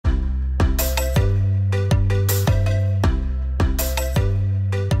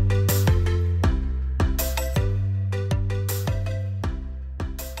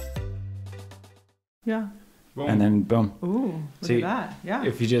Yeah. Boom. And then boom. Ooh, look at that. Yeah.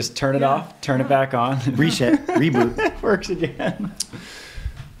 If you just turn it off, turn it back on, reset, reboot, it works again.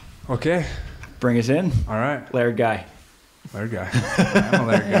 Okay. Bring us in. All right. Laird guy. Laird guy. I'm a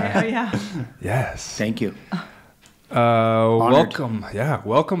Laird guy. Yeah. Yes. Thank you. Welcome. Yeah.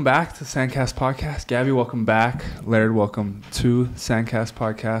 Welcome back to SANDCAST podcast. Gabby, welcome back. Laird, welcome to SANDCAST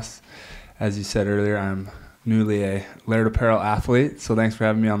podcast. As you said earlier, I'm newly a Laird apparel athlete. So thanks for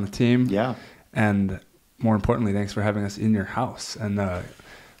having me on the team. Yeah. And more importantly, thanks for having us in your house and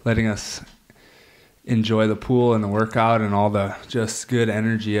letting us enjoy the pool and the workout and all the just good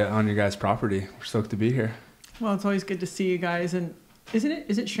energy on your guys' property. We're stoked to be here. Well, it's always good to see you guys. And is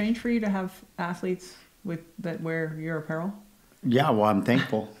it strange for you to have athletes that wear your apparel? Yeah, well, I'm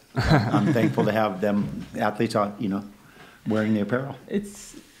thankful. I'm thankful to have them athletes on, wearing the apparel.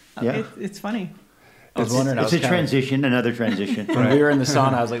 It's funny. I was wondering. It's another transition. When we were in the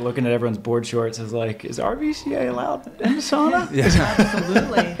sauna, I was like looking at everyone's board shorts. I was like, "Is RVCA allowed in the sauna?" Yeah,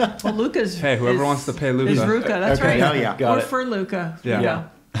 absolutely. Well, Luca's. Hey, whoever wants to pay Luca. Is Ruka? That's right. Oh yeah, Got it. For Luca. Yeah,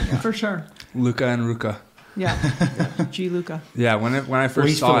 for sure. Luca and Ruka. Yeah, G Luca. Yeah, when I first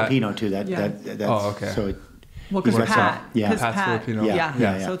he's saw Filipino too. That's okay. So well, because Pat. Yeah, Pat's Filipino.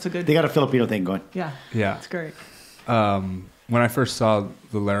 Yeah. So it's a good. They got a Filipino thing going. Yeah. It's great. When I first saw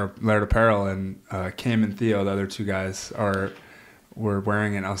the Laird apparel and Cam and Theo, the other two guys, were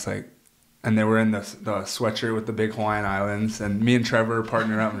wearing it, I was like, and they were in the sweatshirt with the big Hawaiian Islands, and me and Trevor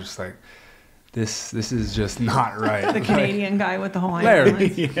partnered up. I'm just like, this is just not right. The Canadian guy with the Hawaiian Laird,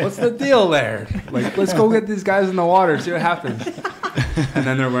 Islands. what's the deal, Laird? Like, let's go get these guys in the water, see what happens. And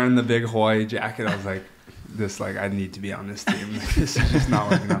then they're wearing the big Hawaii jacket. I was like, I need to be on this team. This is just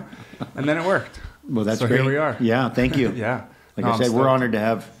not working out. And then it worked. Well, that's so great. Here we are. Yeah, thank you. Yeah. Like I said, we're honored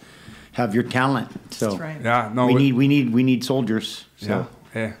to have your talent. So that's right. Yeah, no, we need soldiers. So. Yeah.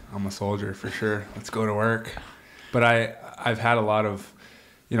 Hey, I'm a soldier for sure. Let's go to work. But I've had a lot of,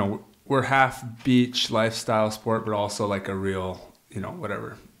 we're half beach lifestyle sport, but also like a real,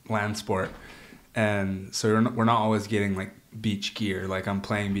 land sport. And so we're not always getting like beach gear. Like I'm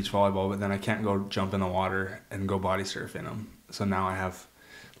playing beach volleyball, but then I can't go jump in the water and go body surf in them. So now I have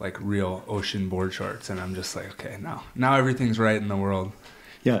like real ocean board shorts, and I'm just like, okay, now everything's right in the world.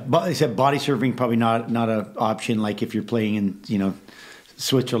 Yeah, but I said body surfing probably not an option. Like if you're playing in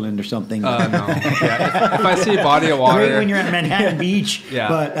Switzerland or something. No, yeah, if I see a body of water, great when you're at Manhattan Beach. Yeah.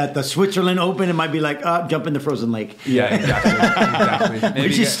 But at the Switzerland Open, it might be like jump in the frozen lake. Yeah, exactly. Maybe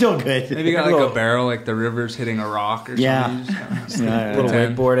which is still good. Maybe you got like a barrel, like the river's hitting a rock or something. Yeah. A little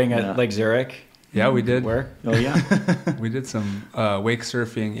wakeboarding at Lake Zurich. Yeah, we did. Where? Oh, yeah. We did some wake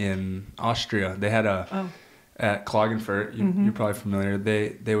surfing in Austria. They had at Klagenfurt. You're probably familiar.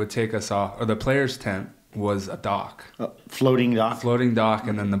 They would take us off, or the players' tent was a dock. Floating dock.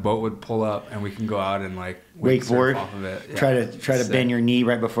 And then the boat would pull up, and we can go out and like wakeboard off of it. Yeah. Try to bend your knee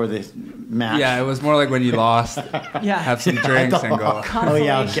right before the match. Yeah, it was more like when you lost. Have some drinks and go. Oh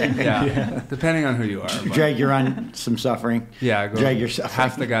yeah, okay. Yeah, depending on who you are. Drag your on some suffering. Yeah, drag your suffering.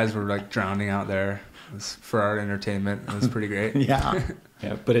 Half the guys were like drowning out there. It was for our entertainment. It was pretty great. Yeah.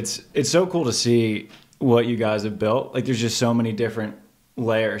 Yeah, but it's so cool to see what you guys have built. Like there's just so many different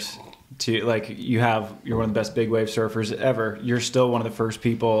layers to like you're one of the best big wave surfers ever. You're still one of the first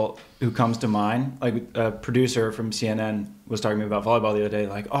people who comes to mind. Like a producer from CNN was talking to me about volleyball the other day,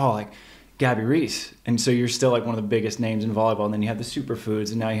 like Gabby Reece. And so you're still like one of the biggest names in volleyball, and then you have the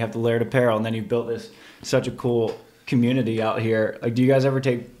superfoods, and now you have the Laird apparel, and then you've built such a cool community out here. Like do you guys ever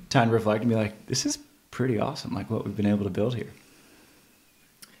take time to reflect and be like, this is pretty awesome, like what we've been able to build here?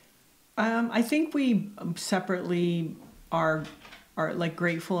 I think we separately are like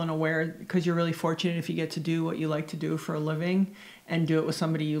grateful and aware, because you're really fortunate if you get to do what you like to do for a living and do it with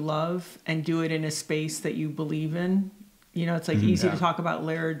somebody you love and do it in a space that you believe in. It's like easy to talk about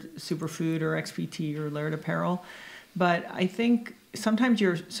Laird Superfood or XPT or Laird Apparel, but I think sometimes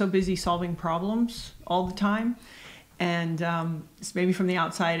you're so busy solving problems all the time, and maybe from the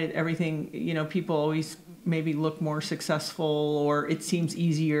outside everything, people always maybe look more successful or it seems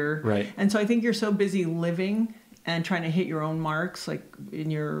easier. Right. And so I think you're so busy living and trying to hit your own marks, like in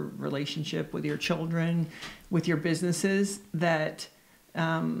your relationship with your children, with your businesses, that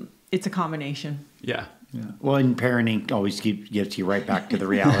it's a combination. Yeah. Yeah. Well, in parenting, always gets you right back to the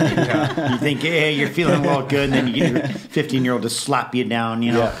reality. You think, hey, you're feeling well, good, and then you get your 15-year-old to slap you down,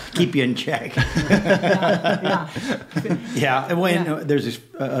 keep you in check. Yeah. And there's this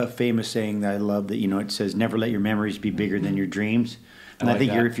famous saying that I love that, it says, never let your memories be bigger than your dreams. And I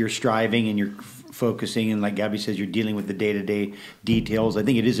think if you're striving and you're focusing, and like Gabby says, you're dealing with the day-to-day details, I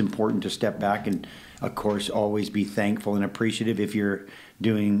think it is important to step back and, of course, always be thankful and appreciative if you're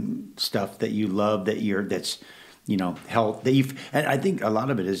doing stuff that you love, that's health, and I think a lot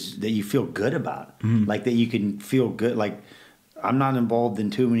of it is that you feel good about, like that you can feel good. Like I'm not involved in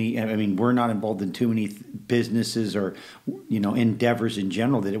too many. I mean, we're not involved in too many businesses or endeavors in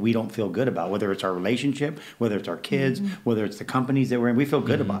general that we don't feel good about. Whether it's our relationship, whether it's our kids, whether it's the companies that we're in, we feel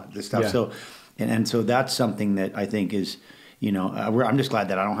good about this stuff. Yeah. So, and so that's something that I think is. I'm just glad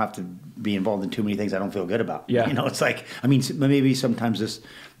that I don't have to be involved in too many things I don't feel good about. Yeah. It's like, I mean, maybe sometimes this,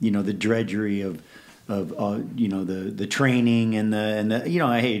 the drudgery of the training and the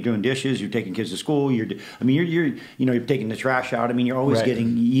hey, you're doing dishes, you're taking kids to school, you're taking the trash out. I mean, you're always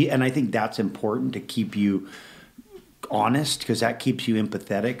getting, and I think that's important to keep you honest, because that keeps you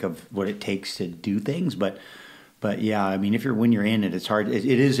empathetic of what it takes to do things. But yeah, I mean, when you're in it, it's hard. It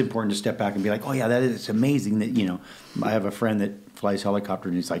is important to step back and be like, oh yeah, it's amazing that, I have a friend that flies helicopter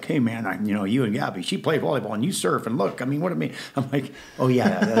and he's like, hey man, you and Gabby, she played volleyball and you surf and look, I mean, what I mean, I'm like, oh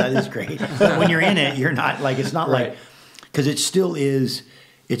yeah, that is great. But when you're in it, you're not like, it's not like, because it still is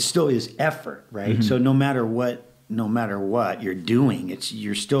effort, right? Mm-hmm. So no matter what you're doing,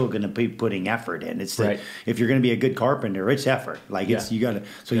 you're still going to be putting effort in. It's if you're going to be a good carpenter, it's effort. Like you got to.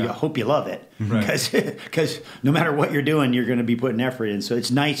 So you hope you love it, because no matter what you're doing, you're going to be putting effort in. So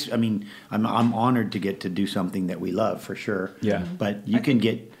it's nice. I mean, I'm honored to get to do something that we love for sure. Yeah, but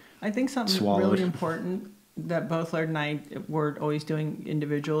I think something swallowed. Really important that both Laird and I were always doing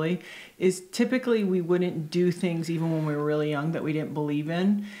individually is typically we wouldn't do things even when we were really young that we didn't believe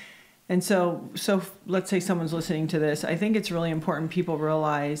in. And so let's say someone's listening to this. I think it's really important people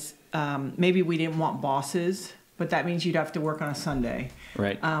realize maybe we didn't want bosses, but that means you'd have to work on a Sunday,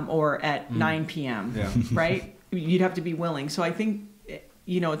 right? Or at 9 p.m., right? You'd have to be willing. So I think,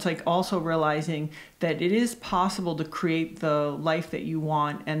 it's like also realizing that it is possible to create the life that you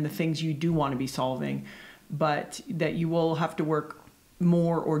want and the things you do want to be solving, but that you will have to work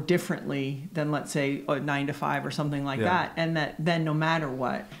more or differently than, let's say, 9 to 5 or something like that. And that then no matter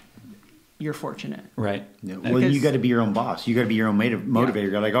what, you're fortunate. Right. Yeah. Well, you got to be your own boss. You got to be your own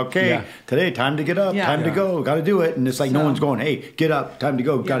motivator. You're like, okay, today, time to get up, time to go, got to do it. And it's like no one's going, hey, get up, time to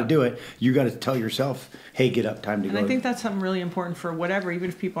go, got to do it. You got to tell yourself, hey, get up, time to go. And I think that's something really important for whatever, even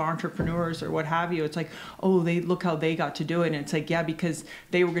if people are entrepreneurs or what have you. It's like, oh, they look how they got to do it. And it's like, because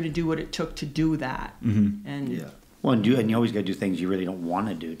they were going to do what it took to do that. Mm-hmm. And well, and you always got to do things you really don't want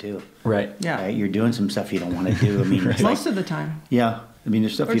to do too. Right. Yeah. Right? You're doing some stuff you don't want to do. I mean, most of the time. Yeah. I mean,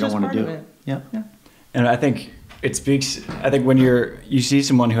 there's stuff you don't want to do. Yeah. And I think it speaks, when you see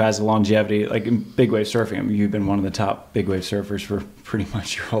someone who has longevity, like in big wave surfing, I mean, you've been one of the top big wave surfers for pretty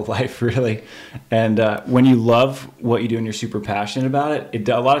much your whole life, really. And when you love what you do and you're super passionate about it,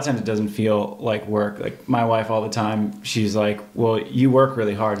 a lot of times it doesn't feel like work. Like my wife all the time, she's like, well, you work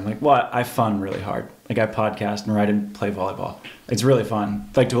really hard. I'm like, well, I fun really hard. Like I podcast and write and play volleyball. It's really fun.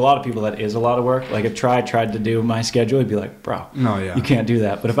 Like to a lot of people, that is a lot of work. Like if Tri tried to do my schedule, I'd be like, bro, you can't do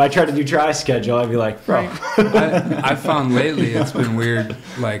that. But if I tried to do Tri's schedule, I'd be like, bro. I found lately it's been weird.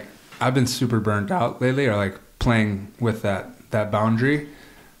 Like I've been super burnt out lately, or like playing with that boundary.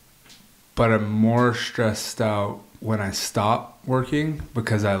 But I'm more stressed out when I stop working,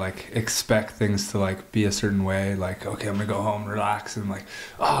 because I like expect things to like be a certain way. Like, okay, I'm gonna go home, relax, and like,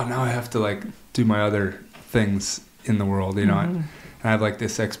 oh, now I have to like do my other things in the world, And I have like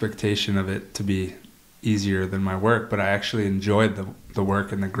this expectation of it to be easier than my work, but I actually enjoyed the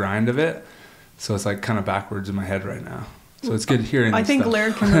work and the grind of it. So it's like kind of backwards in my head right now. So it's good hearing. I think stuff.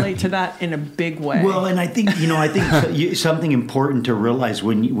 Laird can relate to that in a big way. Well, and I think something important to realize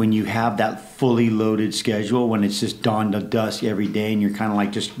when you have that fully loaded schedule, when it's just dawn to dusk every day, and you're kind of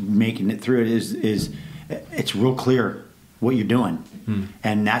like just making it through it, is it's real clear what you're doing,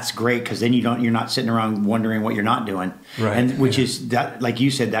 and that's great, because then you're not sitting around wondering what you're not doing, right? And which is that, like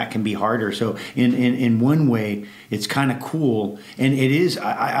you said, that can be harder. So in one way, it's kind of cool, and it is.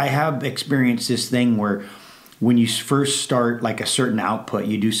 I have experienced this thing where, when you first start like a certain output,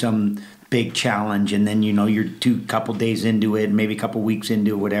 you do some big challenge, and then you're couple days into it, maybe a couple weeks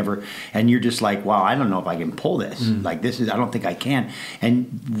into it, whatever, and you're just like, wow, I don't know if I can pull this. Like I don't think I can.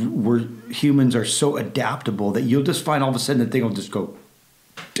 And humans are so adaptable that you'll just find all of a sudden the thing will just go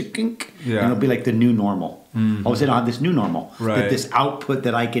tick, and it'll be like the new normal. All of a sudden I have this new normal, that this output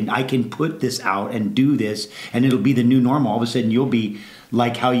that I can put this out and do this, and it'll be the new normal. All of a sudden you'll be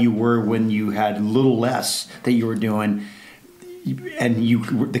like how you were when you had a little less that you were doing, and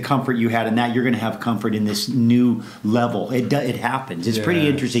the comfort you had in that, you're going to have comfort in this new level. It happens. It's pretty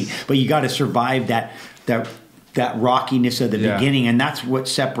interesting, but you got to survive that rockiness of the beginning, and that's what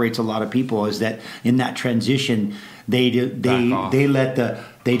separates a lot of people, is that in that transition they let the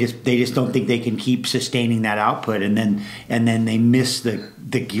they just don't think they can keep sustaining that output, and then they miss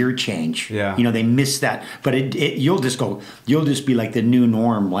the gear change. Yeah. You know, they miss that. But you'll just be like the new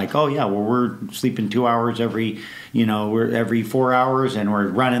norm. Like, oh yeah, well, we're sleeping 2 hours every 4 hours, and we're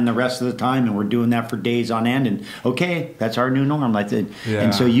running the rest of the time, and we're doing that for days on end. And okay, that's our new norm. Like that. Yeah.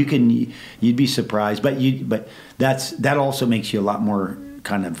 And so you'd be surprised, but that also makes you a lot more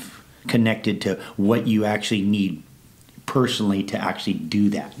kind of connected to what you actually need personally to actually do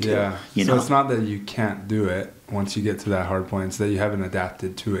that too, Yeah. you So know? it's not that you can't do it once you get to that hard point. It's that you haven't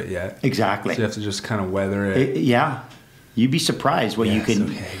adapted to it yet. Exactly. So you have to just kind of weather it. Yeah. You'd be surprised what you can.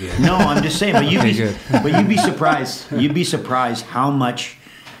 Okay, good. No, I'm just saying. But you'd be, Good. but you'd be surprised. You'd be surprised how much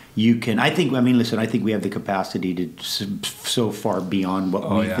you can. I think we have the capacity to so far beyond what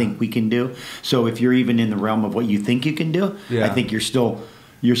we think we can do. So if you're even in the realm of what you think you can do, I think you're still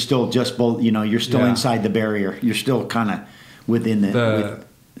just, you're still inside the barrier. You're still kind of within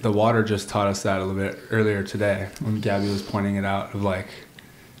the water just taught us that a little bit earlier today when Gabby was pointing it out of like,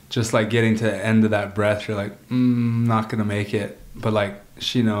 just like getting to the end of that breath, you're like, not going to make it. But like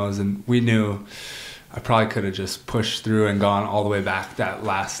she knows, and we knew I probably could have just pushed through and gone all the way back that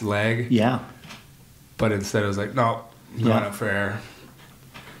last leg. Yeah. But instead it was like, no, I'm going up for air.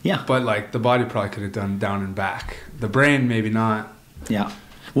 Yeah. But like the body probably could have done down and back. The brain, maybe not. Yeah.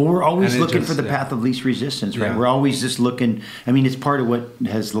 Well, we're always And it looking just- for the path of least resistance, right? Yeah. We're always just looking. I mean, it's part of what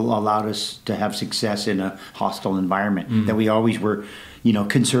has allowed us to have success in a hostile environment. That we always were,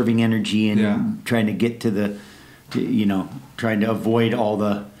 conserving energy and trying to get trying to avoid all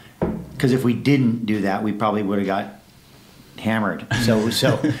the. Because if we didn't do that, we probably would have got hammered.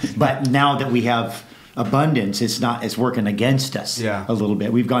 But now that we have abundance, it's working against us a little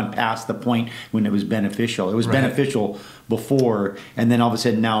bit. We've gone past the point when it was beneficial. It was beneficial before, and then all of a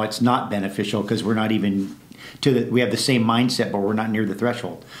sudden now it's not beneficial because we're not even we have the same mindset, but we're not near the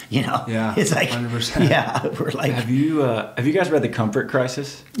threshold. Yeah, it's like 100%. Yeah, we're like. Have you guys read The Comfort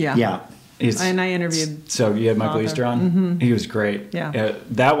Crisis? Yeah. Yeah. And I interviewed. So you had Michael author. Easter on. Mm-hmm. He was great. Yeah.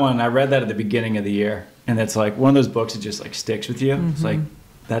 That one, I read that at the beginning of the year, and it's like one of those books that just like sticks with you. It's like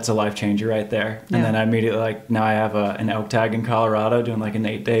that's a life changer right there. And then I immediately now I have an elk tag in Colorado doing like an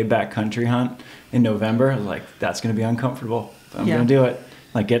 8-day backcountry hunt in November. I was like, that's going to be uncomfortable. But I'm going to do it.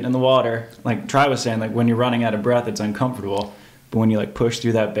 Like getting in the water. Like Tri was saying, like when you're running out of breath, it's uncomfortable. But when you like push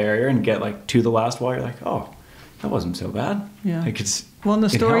through that barrier and get like to the last wall, you're like, oh, that wasn't so bad. Yeah. Like Well, and the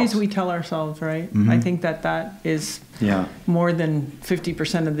stories helps. we tell ourselves, right? I think that is more than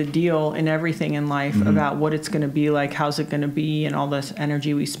 50% of the deal in everything in life about what it's going to be like, how's it going to be, and all this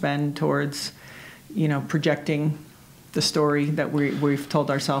energy we spend towards, projecting the story that we've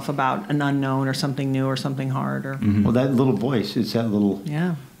told ourselves about an unknown or something new or something hard. Or Well, that little voice, it's that little.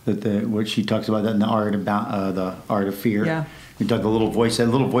 Yeah. What she talks about that in the art of fear. Yeah. We talk the little voice. That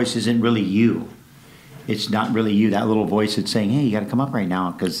little voice isn't really you. It's not really you. That little voice that's saying, "Hey, you got to come up right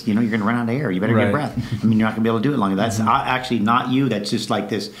now because you're going to run out of air. You better get breath. I mean, you're not going to be able to do it longer." That's actually not you. That's just like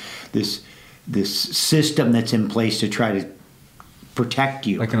this system that's in place to try to protect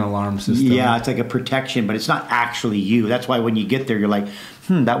you, Like an alarm system. Yeah, it's like a protection, but it's not actually you. That's why when you get there, you're like,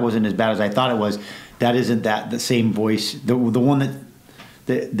 that wasn't as bad as I thought it was. That isn't the same voice. The one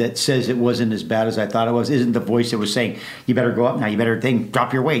that says it wasn't as bad as I thought it was isn't the voice that was saying, you better go up now, you better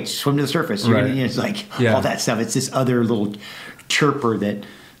drop your weights, swim to the surface. Right. It's like all that stuff. It's this other little chirper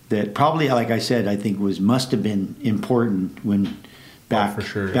that probably, like I said, I think must have been important when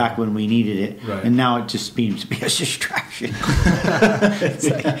back when we needed it. Right. And now it just seems to be a distraction. It's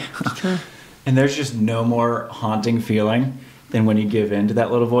like, And there's just no more haunting feeling than when you give in to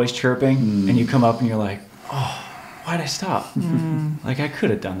that little voice chirping and you come up and you're like, oh, why'd I stop? Like I could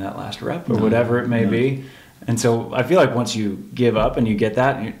have done that last rep or whatever it may be. And so I feel like once you give up and you get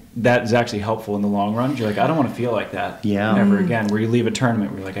that, that is actually helpful in the long run. You're like, I don't want to feel like that ever again. Where you leave a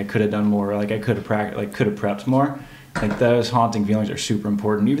tournament where you're like, I could have done more, like I could have practiced, like could have prepped more. Like those haunting feelings are super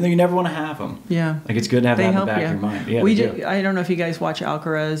important, even though you never want to have them. Yeah. Like it's good to have that in the back of your mind. Yeah, I don't know if you guys watch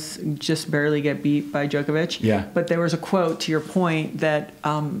Alcaraz just barely get beat by Djokovic. Yeah. But there was a quote to your point that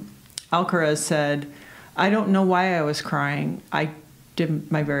Alcaraz said, I don't know why I was crying. I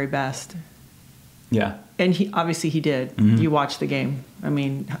did my very best. Yeah. And he did. You watched the game. I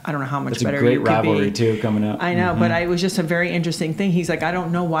mean, I don't know how much It's better a great you could rivalry be. too coming up. I know, but it was just a very interesting thing. He's like, I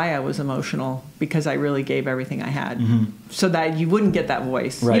don't know why I was emotional because I really gave everything I had, so that you wouldn't get that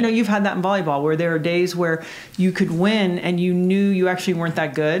voice. Right. You've had that in volleyball where there are days where you could win and you knew you actually weren't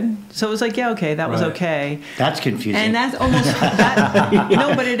that good. So it was like, yeah, okay, that was okay. That's confusing. And that's almost that.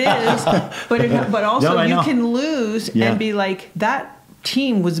 No, but it is. But also No, I you know. can lose and be like that.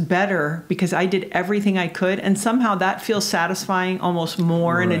 team was better because I did everything I could, and somehow that feels satisfying almost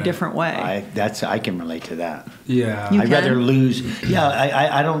more in a different way. I can relate to that. Yeah. You I'd can? rather lose. Yeah,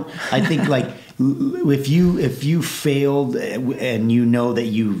 I don't. I think like if you failed and you know that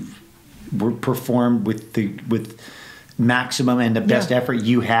you were performed with maximum and the best effort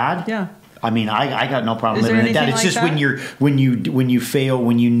you had. Yeah. I mean, I got no problem Is there living with that. anything It's like just that? when you fail,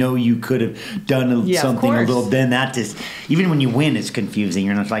 when you know you could have done Yeah, of something a course. little. Then that just, even when you win, it's confusing.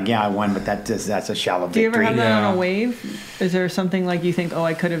 You're not like, yeah, I won, but that's a shallow Do you ever victory. have that on Yeah. a wave? Is there something like you think, oh,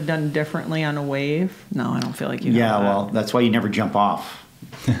 I could have done differently on a wave? No, I don't feel like you. Yeah, have that. well, that's why you never jump off.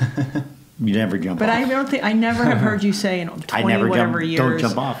 You never jump But off. I don't think I never have heard you say in 20 I never whatever jump. years. Don't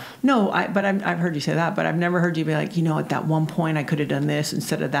jump off. No, I've heard you say that, but I've never heard you be like, at that one point I could have done this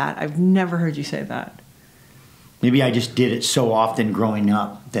instead of that. I've never heard you say that. Maybe I just did it so often growing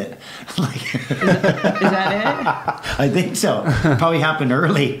up that, like, Is that I think so. Probably happened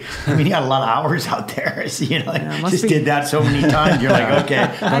early. I mean, you got a lot of hours out there. So, Yeah, must just be. did that so many times. You're like,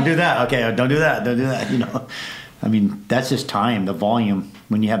 okay, don't do that. Okay, don't do that. Don't do that. I mean, that's just time, the volume.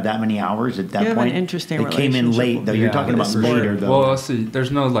 When you have that many hours at that You have an point, interesting it came in relationship late. Though you're Yeah, talking about for sure. later, though. Well, let's see.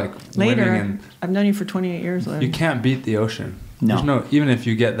 There's no like it? Later, winning, and I've known you for 28 years. Later. you can't beat the ocean. No. There's no. Even if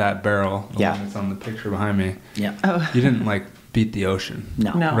you get that barrel, the Yeah. one that's on the picture behind me, yeah, Oh, you didn't like beat the ocean.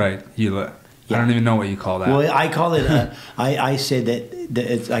 no. No. Right. Yeah. I don't even know what you call that. Well, I call it. I say that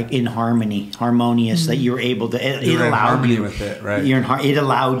it's like in harmony, harmonious. That you're able to. It You're in allowed harmony you with it, right? It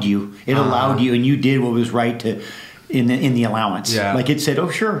allowed you. It allowed you, and you did what was right to. In the allowance, Yeah. like it said, "Oh,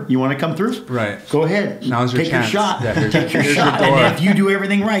 sure, you want to come through? Right. Go ahead. Now's your Take chance. your shot. Yeah, here's- Take your here's your shot. door. And if you do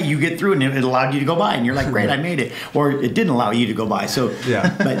everything right, you get through, and it allowed you to go by, and you're like, "Great, I made it." Or it didn't allow you to go by. So,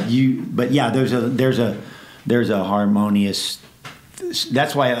 Yeah. But yeah, there's a harmonious.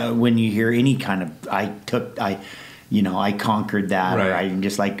 That's why when you hear any kind of I conquered that, or Right. I'm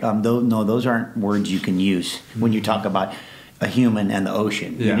just like those aren't words you can use when you talk about a human and the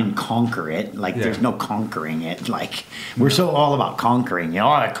ocean. You Yeah. didn't conquer it. Like Yeah. there's no conquering it. Like we're so all about conquering.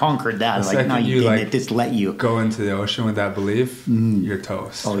 I conquered that. The Like no, second you you, didn't. like, It just let you. Go into the ocean with that belief, you're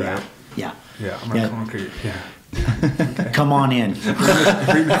toast. Oh right? yeah. Yeah. I'm gonna Yeah. conquer you. Yeah. Come on in.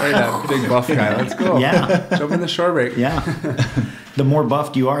 Right, that big buff guy. Let's go. Yeah. Jump in the shore break. Yeah. The more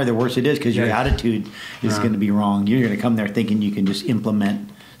buffed you are, the worse it is because your Yeah. attitude is going to be wrong. You're going to come there thinking you can just implement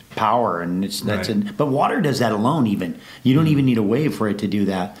power, and but water does that alone. Even you don't even need a wave for it to do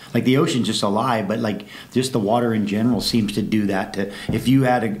that. Like the ocean's just a lie, but like just the water in general seems to do that. If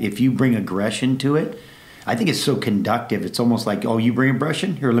you bring aggression to it, I think it's so conductive. It's almost like, oh, you bring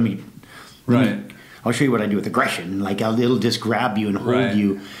aggression here. Let me I'll show you what I do with aggression. Like it'll just grab you and hold Right.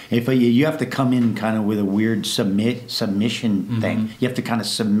 you. If you have to come in kind of with a weird submission thing, you have to kind of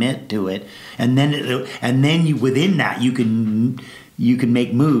submit to it, and then you within that you can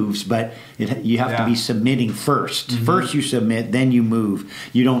make moves, but you have to be submitting first. First you submit, then you move.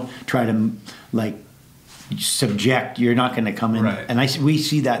 You don't try to like subject. You're not going to come in. Right. And we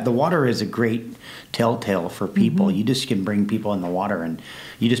see that the water is a great telltale for people. You just can bring people in the water, and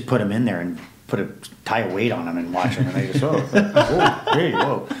you just put them in there and tie a weight on them and watch them, and they just hey,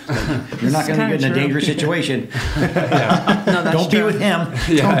 whoa. Like, you're not going to get in a dangerous situation. no, that's Don't be true. with him.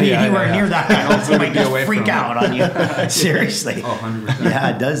 Yeah, Don't be yeah, anywhere yeah. near that guy. Else he might Be away just freak from him. out on you. Seriously. Oh, 100%. Yeah,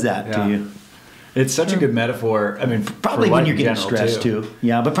 it does that Yeah. to you. It's such a good metaphor. I mean, Probably for when life you're in getting general, stressed too.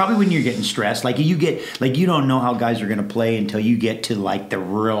 Yeah, but probably when you're getting stressed, like you don't know how guys are going to play until you get to like the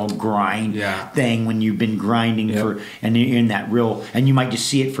real grind thing when you've been grinding and you're in that real, and you might just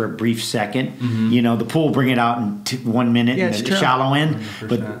see it for a brief second. The pool will bring it out in 1 minute Yeah, in it's the true. shallow end,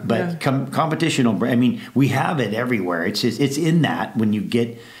 100%. but competition will. I mean, we have it everywhere. It's in that when you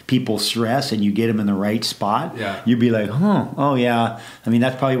get people stress and you get them in the right spot, you'd be like, oh yeah. I mean,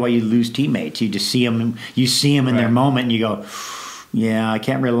 that's probably why you lose teammates. You just see them in their moment, and you go, yeah, I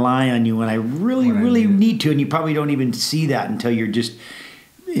can't rely on you when I really need to. And you probably don't even see that until you're just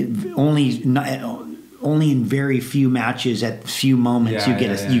only in very few matches at few moments you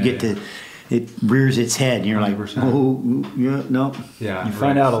get to. It rears its head, and you're 100%. like, oh, yeah, no. Yeah. You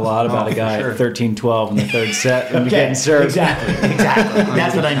find out a lot about a guy sure. at 13-12 in the third set when you're getting served. Exactly.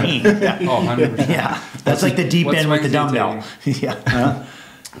 That's what I mean. Yeah. Oh, 100%. Yeah, that's like the deep What end with the swings are you dumbbell. Yeah.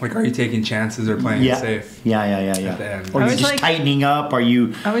 Like, are you taking chances or playing it safe? Yeah. At the end. Or I you're was just like- tightening up. Are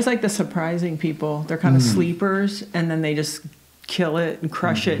you? I always like the surprising people. They're kind of sleepers, and then they just kill it and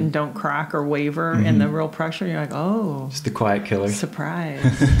crush it and don't crack or waver in the real pressure. You're like, oh, Just the quiet killer. surprise.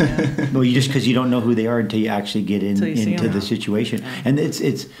 Yeah. Well, you just because you don't know who they are until you actually get Until you see into them. the situation, and it's.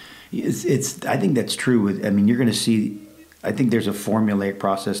 I think that's true. With I mean, you're going to see. I think there's a formulaic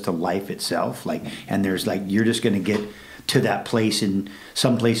process to life itself. And there's you're just going to get to that place in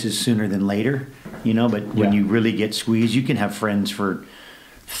some places sooner than later, you know, but when you really get squeezed, you can have friends for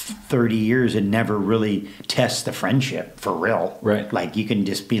 30 years and never really test the friendship for real. Right. Like you can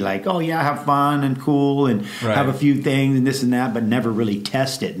just be like, oh yeah, have fun and cool and have a few things and this and that, but never really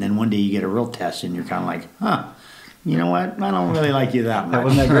test it. And then one day you get a real test and you're kind of like, huh, you know what? I don't really like you that much. That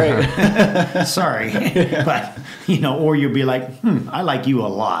wasn't that great. Sorry. But, you know, or you'll be like, I like you a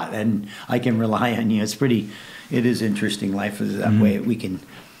lot and I can rely on you. It is interesting. Life is that way.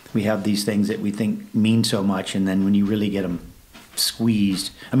 We have these things that we think mean so much. And then when you really get them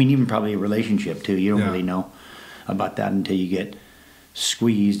squeezed, I mean, even probably a relationship too, you don't really know about that until you get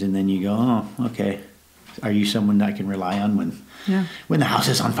squeezed. And then you go, oh, okay. Are you someone that I can rely on when the house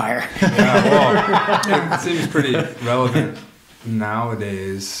is on fire? Yeah, well, it seems pretty relevant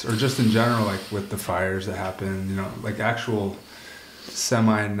nowadays, or just in general, like with the fires that happen, you know, like actual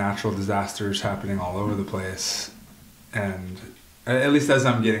semi-natural disasters happening all over the place. And at least as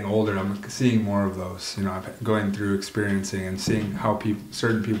I'm getting older, I'm seeing more of those, you know, I'm going through experiencing and seeing how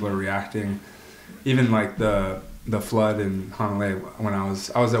certain people are reacting. Even like the flood in Honolulu, when I was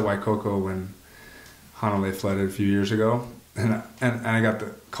at Waikoko when Honolulu flooded a few years ago, and I got the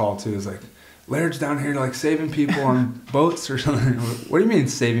call too. It was like, Laird's down here like saving people on boats or something. What do you mean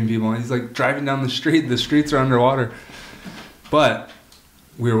saving people? And he's like driving down the street. The streets are underwater. But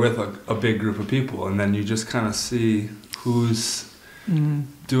we were with a big group of people, and then you just kind of see who's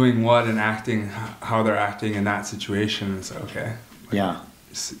doing what and acting, how they're acting in that situation. It's like, okay. Like,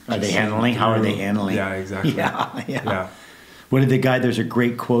 Are they handling? How are they handling? Yeah, exactly. Yeah. What did there's a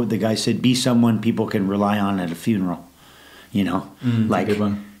great quote. The guy said, be someone people can rely on at a funeral. You know, like good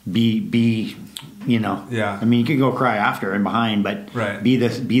one. Be, you know, I mean, you can go cry after and behind, but be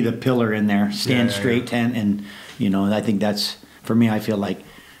the pillar in there, stand straight and, you know, and I think that's, for me, I feel like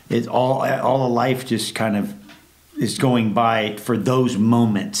it's all of life just kind of is going by for those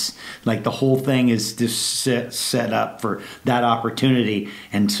moments. Like the whole thing is just set up for that opportunity.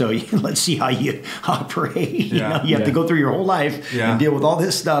 And so let's see how you operate. You know, you have to go through your whole life and deal with all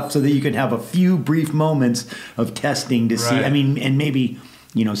this stuff so that you can have a few brief moments of testing to see. I mean, and maybe,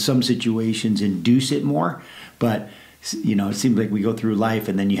 you know, some situations induce it more, but you know, it seems like we go through life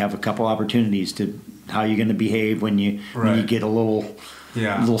and then you have a couple opportunities to how you're going to behave when you get a little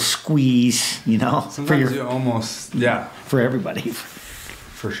squeeze, you know. Sometimes you almost, for everybody.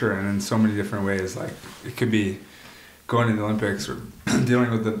 For sure, and in so many different ways. Like, it could be going to the Olympics or dealing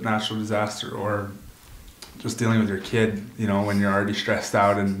with the natural disaster or just dealing with your kid, you know, when you're already stressed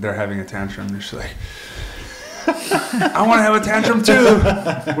out and they're having a tantrum. You're just like, I want to have a tantrum too.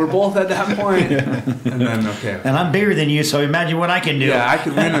 We're both at that point. And then, okay. And I'm bigger than you, so imagine what I can do. Yeah, I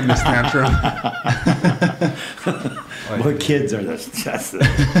can win in this tantrum. Well, kids are that's the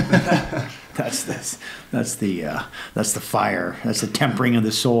fire. That's the tempering of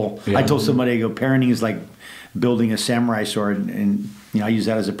the soul. I told somebody, I go, parenting is like building a samurai sword, and you know, I use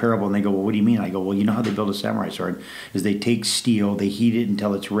that as a parable, and they go, well, what do you mean? I go, well, you know how they build a samurai sword is they take steel, they heat it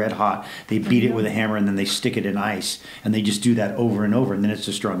until it's red hot, they beat it with a hammer, and then they stick it in ice, and they just do that over and over, and then it's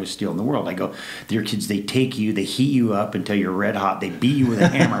the strongest steel in the world. I go, your kids, they take you, they heat you up until you're red hot, they beat you with a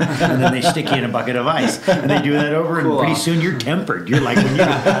hammer, and then they stick you in a bucket of ice, and they do that over, and pretty soon you're tempered. You're like, when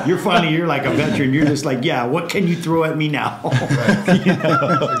you're like a veteran, you're just like, yeah, what can you throw at me now? You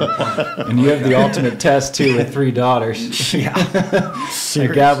know? And you have the ultimate test too with 3 daughters.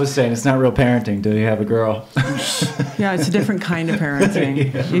 Like Gab was saying, it's not real parenting till you have a girl. Yeah, it's a different kind of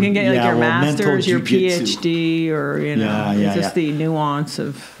parenting. You can get like your master's, your PhD, or you know, just the nuance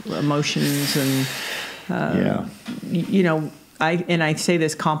of emotions and you know. I say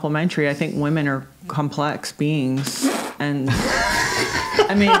this complimentary. I think women are complex beings, and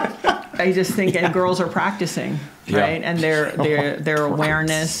I mean, I just think and girls are practicing, right? And their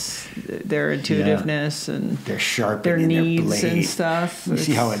awareness, their intuitiveness, and they're sharp, their needs and stuff. You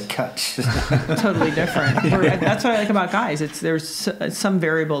see how it cuts. Totally different. That's what I like about guys. There's some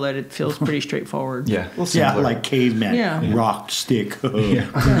variable that it feels pretty straightforward. Like caveman, rock, stick,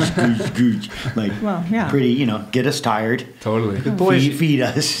 gooch, like pretty. You know, get us tired. Totally. The boys feed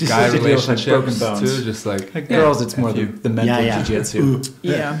us. Guy relationships broken bones too, just like girls. It's more the mental jiu-jitsu.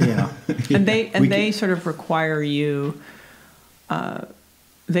 And they sort of require you.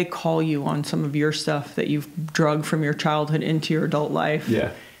 They call you on some of your stuff that you've drugged from your childhood into your adult life.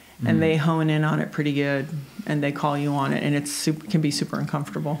 And they hone in on it pretty good, and they call you on it, and can be super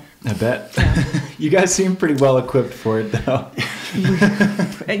uncomfortable. I bet. You guys seem pretty well equipped for it, though.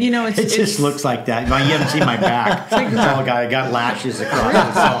 You know, it just looks like that. You haven't seen my back. It's like I got lashes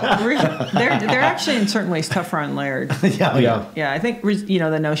across. They're actually in certain ways tougher on Laird. Yeah. I think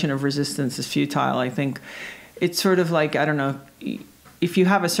the notion of resistance is futile. I think it's sort of like, I don't know, if you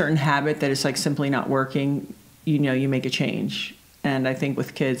have a certain habit that is like simply not working, you know, you make a change. And I think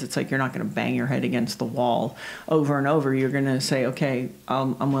with kids, it's like you're not going to bang your head against the wall over and over. You're going to say, okay,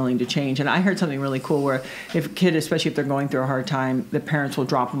 I'm willing to change. And I heard something really cool where if a kid, especially if they're going through a hard time, the parents will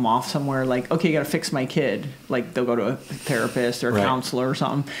drop them off somewhere like, okay, you got to fix my kid. Like they'll go to a therapist or a counselor or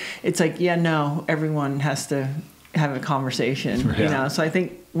something. It's like, yeah, no, everyone has to have a conversation, you know? So I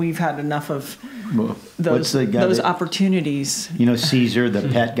think we've had enough of those opportunities. You know, Caesar, the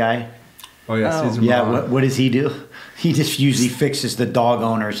pet guy? Oh, yeah, Caesar. Yeah, what does he do? He just usually fixes the dog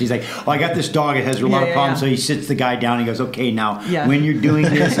owners. He's like, oh, I got this dog. It has a lot of problems. So he sits the guy down. He goes, okay, now when you're doing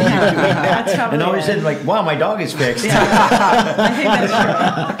this and you're doing that. And all of a sudden, like, wow, my dog is fixed. I think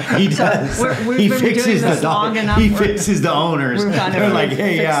that's true. He does. He fixes the dog. He fixes the owners. They're like,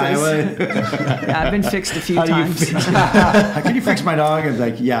 hey, I've been fixed a few times. How can you fix my dog? And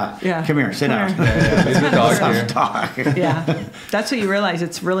like, come here, sit down. Yeah, that's what you realize.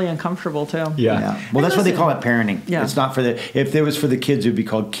 It's really uncomfortable too. Yeah. Well, that's what they call it, parenting. Yeah. It's not for if there was for the kids, it would be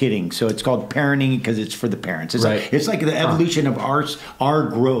called kidding. So it's called parenting because it's for the parents. It's it's like the evolution of our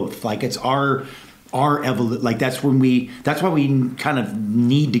growth. Like it's our evolution. Like that's why we kind of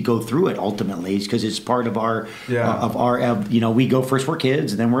need to go through it ultimately, is because it's part of our we go first, we're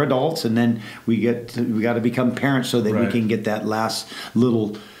kids, and then we're adults, and then we got to become parents so that we can get that last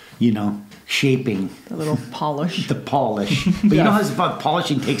little, shaping. The little polish. The polish. But you know how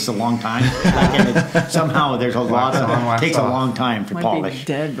polishing takes a long time? Like, somehow there's a lot of... takes a long time for polish. Might be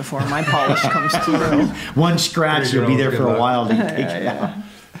dead before my polish comes through. One scratch, you'll be there for a while to take it out.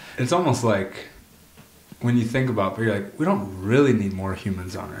 It's almost like, when you think about it, you're like, we don't really need more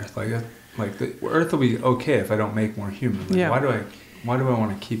humans on Earth. Like the Earth will be okay if I don't make more humans. Like, why do I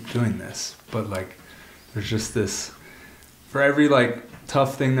want to keep doing this? But like, there's just this... For every like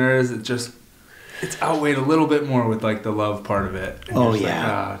tough thing there is, it's outweighed a little bit more with like the love part of it. And screw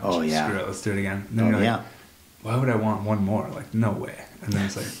it, let's do it again. And then you're like, why would I want one more? Like, no way. And then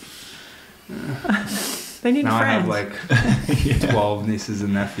it's like, they need now friends. I have like 12 nieces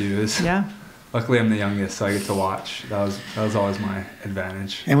and nephews. Yeah. Luckily, I'm the youngest, so I get to watch. That was always my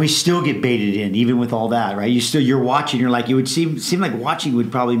advantage. And we still get baited in, even with all that, right? You're watching. You're like, it would seem like watching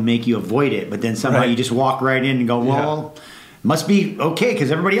would probably make you avoid it, but then somehow you just walk right in and go, well. Must be okay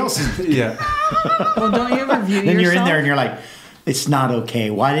because everybody else is. Well, don't you ever view yourself? Then you're in there and you're like, it's not okay.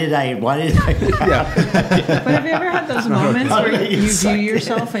 Why did I? But have you ever had those moments where you view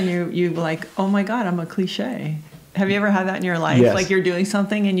yourself and you like, oh my God, I'm a cliche? Have you ever had that in your life? Yes. Like you're doing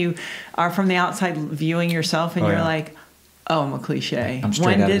something and you are from the outside viewing yourself and you're like, oh, I'm a cliche. I'm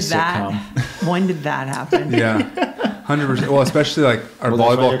straight out of a sitcom. When did that happen? Yeah, 100%. Well, especially like our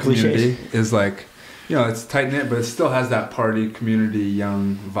volleyball community is like, it's tight-knit, but it still has that party, community,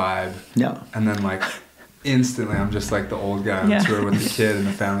 young vibe. Yeah. And then, like, instantly, I'm just, like, the old guy on tour with the kid and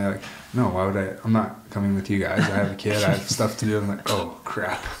the family. Like, no, why would I? I'm not coming with you guys. I have a kid. I have stuff to do. I'm like, oh,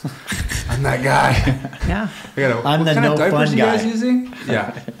 crap. I'm that guy. Yeah. I'm the no fun guy. You guys using?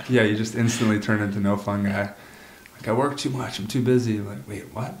 Yeah. Yeah, you just instantly turn into no fun guy. Like, I work too much. I'm too busy. I'm like, wait,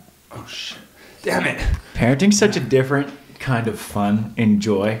 what? Oh, shit. Damn it. Parenting's such a different kind of fun and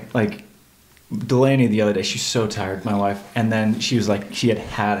joy. Like, Delaney the other day, she's so tired, my wife, and then she was like, she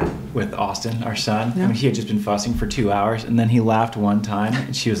had it with Austin, our son. I mean, he had just been fussing for 2 hours, and then he laughed one time,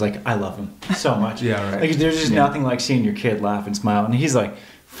 and she was like, I love him so much. Like, there's just nothing like seeing your kid laugh and smile, and he's like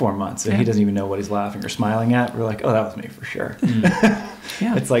 4 months, and he doesn't even know what he's laughing or smiling at. We're like, oh, that was me for sure.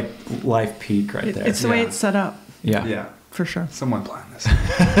 It's like life peak right there. It's the way it's set up. Yeah. For sure. Someone planned this.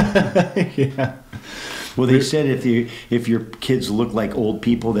 Well, they said if your kids look like old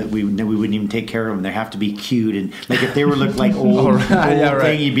people that we wouldn't even take care of them. They have to be cute, and like if they were look like old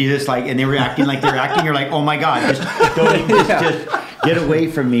thing, you'd be just like, and they were acting like they're acting. You're like, oh my God, just don't even just get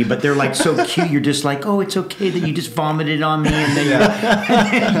away from me. But they're like so cute. You're just like, oh, it's okay that you just vomited on me, and then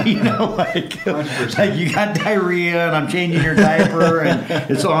like you got diarrhea, and I'm changing your diaper, and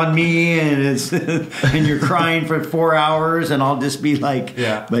it's on me, and it's and you're crying for 4 hours, and I'll just be like,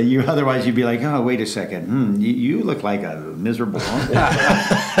 But otherwise you'd be like, oh, wait a second. You look like a miserable uncle.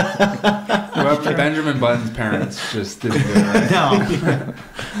 Well, Benjamin Button's parents just didn't do it right. No.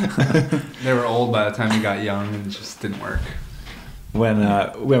 They were old by the time he got young, and it just didn't work. When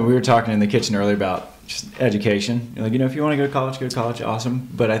we were talking in the kitchen earlier about just education, you're like, if you want to go to college, awesome.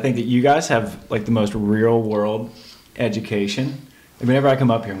 But I think that you guys have like the most real world education. And whenever I come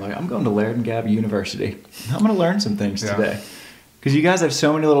up here, I'm like, I'm going to Laird and Gabby University. I'm going to learn some things today. Because you guys have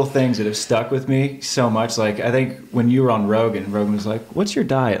so many little things that have stuck with me so much. Like, I think when you were on Rogan was like, what's your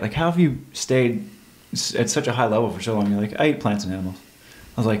diet? Like, how have you stayed at such a high level for so long? You're like, I eat plants and animals.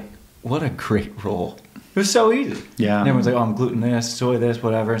 I was like, what a great role It was so easy. Yeah. And everyone's like, oh, I'm gluten this, soy this,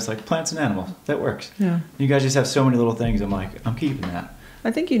 whatever. It's like plants and animals. That works. Yeah. You guys just have so many little things. I'm like, I'm keeping that.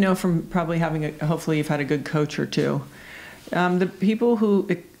 I think you know from probably having hopefully you've had a good coach or two. The people who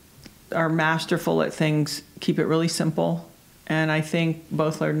are masterful at things keep it really simple. And I think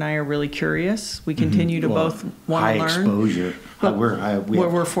both Laird and I are really curious. We continue to both want to learn. High exposure. But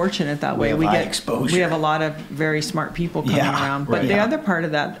we're fortunate that way. We have high exposure. We have a lot of very smart people coming around. But the other part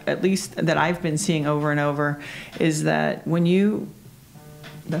of that, at least that I've been seeing over and over, is that when you...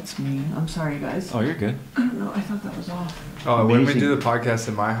 That's me. I'm sorry, guys. Oh, you're good. I don't know. I thought that was off. Oh, when we do the podcast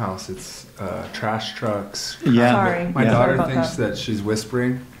in my house, it's trash trucks. Yeah. Sorry. My daughter Sorry thinks that she's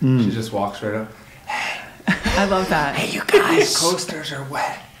whispering. She just walks right up. I love that. Hey, you guys. These coasters are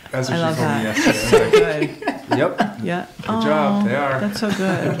wet. That's what I she love told me that. yesterday. Good. Yep. Yeah. Good job. They are. That's so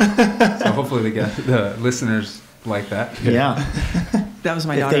good. So hopefully the listeners like that. Yeah. That was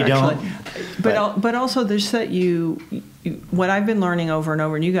my If daughter, they don't, actually. But also, there's that what I've been learning over and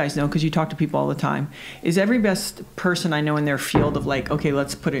over, and you guys know because you talk to people all the time, is every best person I know in their field of like, okay,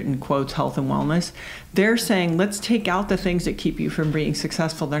 let's put it in quotes, health and wellness. They're saying, let's take out the things that keep you from being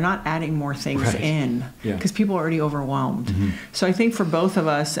successful. They're not adding more things in because people are already overwhelmed. So I think for both of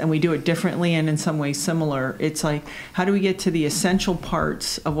us, and we do it differently and in some ways similar, it's like, how do we get to the essential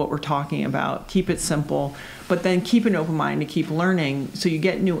parts of what we're talking about? Keep it simple, but then keep an open mind to keep learning so you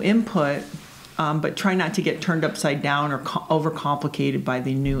get new input. But try not to get turned upside down or overcomplicated by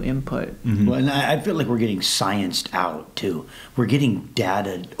the new input. Well, and I feel like we're getting scienced out too. We're getting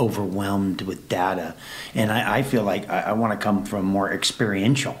data overwhelmed with data, and I feel like I want to come from more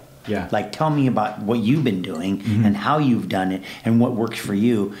experiential. Yeah. Like, tell me about what you've been doing and how you've done it and what works for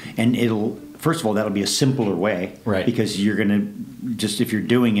you, and it'll. First of all, that'll be a simpler way, right? Because you're gonna just if you're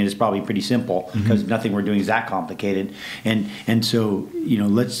doing it, it's probably pretty simple because nothing we're doing is that complicated. And so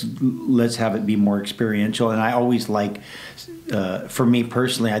let's have it be more experiential. And I always like, for me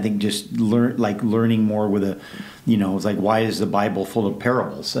personally, I think just learning more with a, it's like, why is the Bible full of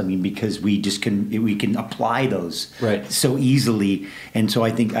parables? I mean, because we can apply those so easily. And so I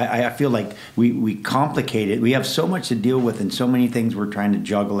think I feel like we complicate it. We have so much to deal with and so many things we're trying to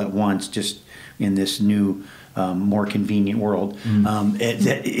juggle at once. Just in this new, more convenient world,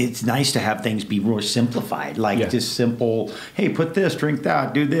 it's nice to have things be more simplified, just simple. Hey, put this, drink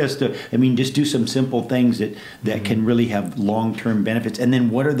that, do this. Just do some simple things that can really have long-term benefits. And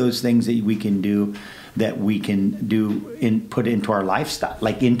then what are those things that we can do put into our lifestyle,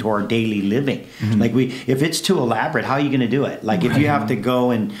 like into our daily living? Like if it's too elaborate, how are you going to do it? Like if you have to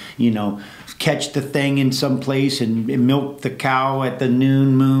go and catch the thing in some place and milk the cow at the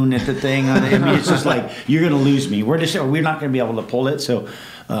noon moon at the thing. It's just like, you're going to lose me. We're not going to be able to pull it. So,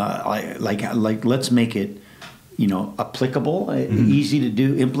 let's make it, applicable, easy to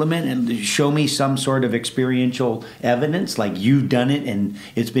do, implement, and show me some sort of experiential evidence, like you've done it and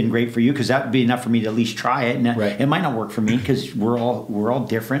it's been great for you, because that would be enough for me to at least try it. And it might not work for me because we're all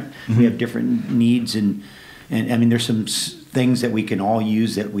different. We have different needs, and I mean, there's some things that we can all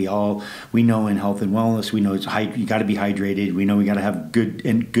use that we know in health and wellness. We know you got to be hydrated. We know we got to have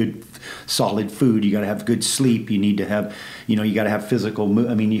good solid food. You got to have good sleep. You need to have, you got to have physical.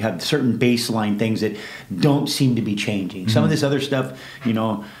 You have certain baseline things that don't seem to be changing. Some of this other stuff,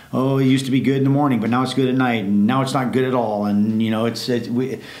 it used to be good in the morning, but now it's good at night, and now it's not good at all. And there's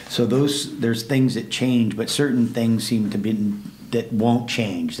things that change, but certain things seem to be that won't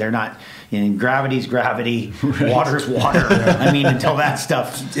change. They're not. Gravity's gravity, water's water. Until that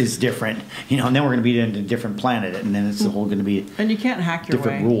stuff is different, and then we're going to be in a different planet, and then it's all going to be. And you can't hack your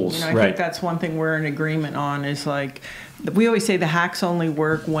different way. Rules. I think that's one thing we're in agreement on. Is like, we always say the hacks only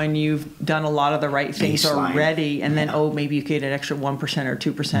work when you've done a lot of the right things already, and then maybe you get an extra 1% or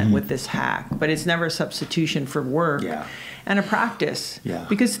 2% with this hack. But it's never a substitution for work. Yeah. And a practice,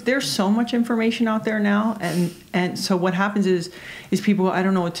 because there's so much information out there now, and so what happens is people go, I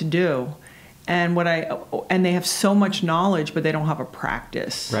don't know what to do, and they have so much knowledge, but they don't have a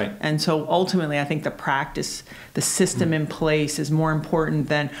practice, right? And so ultimately, I think the practice, the system in place, is more important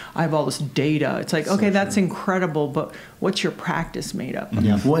than I have all this data. It's like, okay, that's incredible, but what's your practice made up of?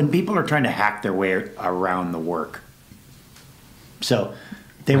 Yeah. When people are trying to hack their way around the work, so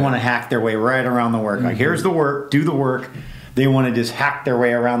they want to hack their way right around the work. Like, here's the work, do the work. They want to just hack their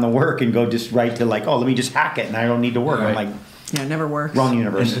way around the work and go just right to like, let me just hack it and I don't need to work. I'm like, it never works. Wrong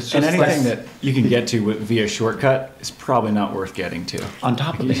universe. And anything that you can get to via shortcut is probably not worth getting to. On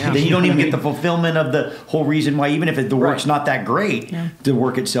top of it, then you don't even get the fulfillment of the whole reason why, even if the work's not that great, the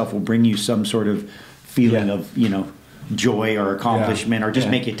work itself will bring you some sort of feeling of, joy or accomplishment or just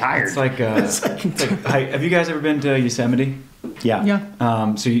make you tired. It's like, have you guys ever been to Yosemite? Yeah.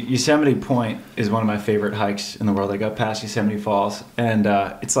 Yeah. So Yosemite Point is one of my favorite hikes in the world. I got past Yosemite Falls, and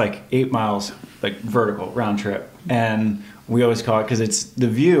it's like 8 miles, like vertical round trip. And we always call it, because the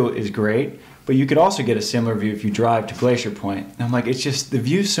view is great, but you could also get a similar view if you drive to Glacier Point. And I'm like, it's just, the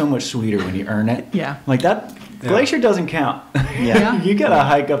view's so much sweeter when you earn it. Yeah. Like that, Glacier doesn't count. Yeah. You gotta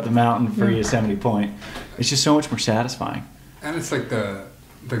hike up the mountain for Yosemite Point. It's just so much more satisfying. And it's like the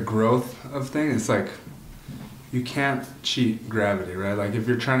growth of things. It's like, you can't cheat gravity, right? Like if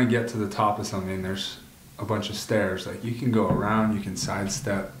you're trying to get to the top of something, there's a bunch of stairs. Like you can go around, you can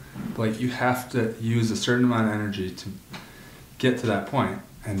sidestep. But like you have to use a certain amount of energy to get to that point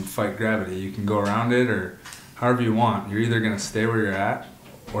and fight gravity. You can go around it or however you want. You're either gonna stay where you're at,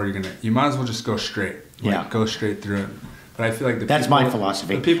 or you might as well just go straight. Like, go straight through it. But I feel like that's my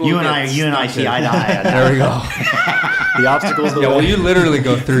philosophy. You and I see eye to eye. There we go. The obstacles. Well, you literally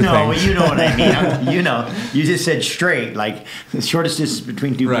go through no, things. you know what I mean. You just said straight, like the shortest distance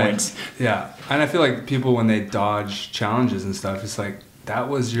between 2 points. Yeah, and I feel like people when they dodge challenges and stuff, it's like that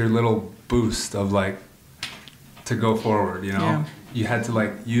was your little boost of like to go forward. You had to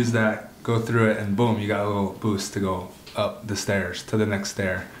like use that, go through it, and boom, you got a little boost to go up the stairs to the next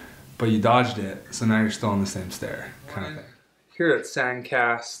stair. But you dodged it, so now you're still on the same stair, kind of thing. Here at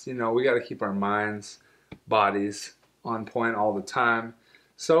SANDCAST, we got to keep our minds, bodies on point all the time.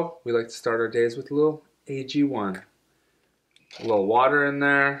 So we like to start our days with a little AG1. A little water in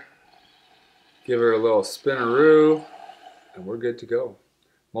there, give her a little spinaroo, and we're good to go.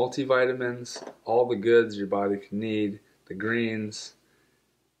 Multivitamins, all the goods your body can need, the greens,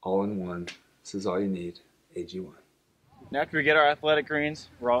 all in one. This is all you need, AG1. And after we get our athletic greens,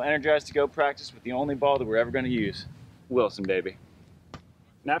 we're all energized to go practice with the only ball that we're ever going to use, Wilson, baby.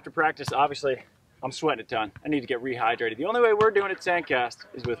 And after practice, obviously, I'm sweating a ton. I need to get rehydrated. The only way we're doing it at SANDCAST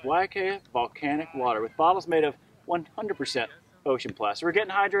is with YK volcanic water with bottles made of 100% ocean plastic. So we're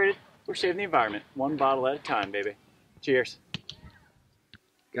getting hydrated, we're saving the environment, one bottle at a time, baby. Cheers.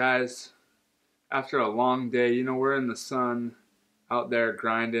 Guys, after a long day, we're in the sun, out there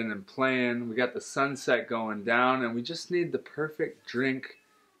grinding and playing. We got the sunset going down, and we just need the perfect drink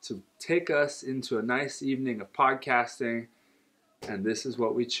to take us into a nice evening of podcasting. And this is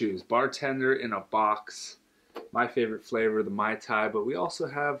what we choose. Bartender in a box. My favorite flavor, the Mai Tai, but we also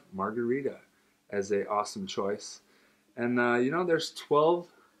have margarita as a awesome choice. And there's 12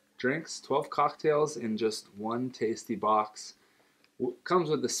 drinks, 12 cocktails in just one tasty box. Comes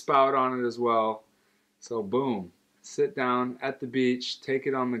with the spout on it as well. So boom. Sit down at the beach, take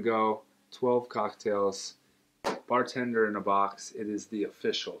it on the go, 12 cocktails, bartender in a box. It is the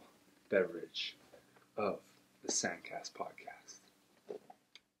official beverage of the SANDCAST podcast.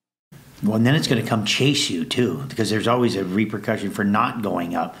 Well, and then it's going to come chase you too, because there's always a repercussion for not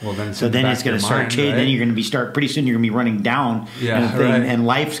going up. Well, then so then it's going to start chasing. Right? Then you're going to be pretty soon you're going to be running down, and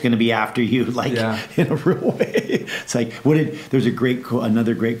life's going to be after you, in a real way. It's like there's a great quote,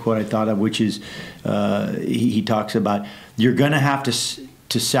 another great quote I thought of, which is he talks about you're going to have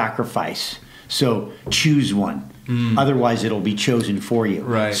to sacrifice. So choose one. Otherwise, it'll be chosen for you.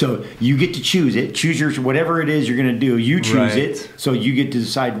 Right. So you get to choose it. Choose your whatever it is you're going to do. You choose it. So you get to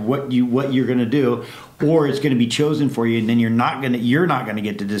decide what you're going to do, or it's going to be chosen for you, and then you're not going to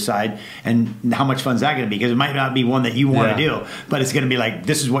get to decide. And how much fun is that going to be? Because it might not be one that you want to do, but it's going to be like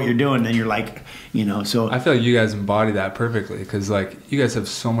this is what you're doing. Then you're like, So I feel like you guys embody that perfectly, because like you guys have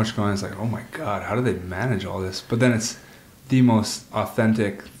so much going on. It's like, oh my god, how do they manage all this? But then it's the most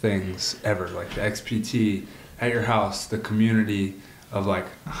authentic things ever, like the XPT at your house, the community of like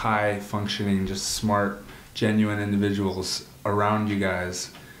high functioning, just smart, genuine individuals around you guys,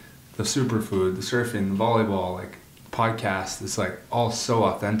 the superfood, the surfing, the volleyball, like podcast, it's like all so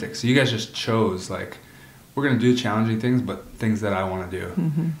authentic. So you guys just chose like, we're going to do challenging things, but things that I want to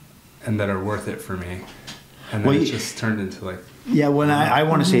do and that are worth it for me. And then it just turned into like, yeah, I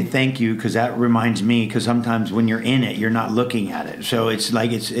want to say thank you, because that reminds me, because sometimes when you're in it, you're not looking at it. So it's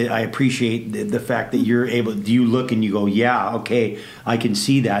like I appreciate the fact that you look and you go, yeah, okay, I can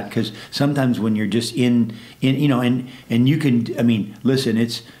see that, because sometimes when you're just in and you can, listen,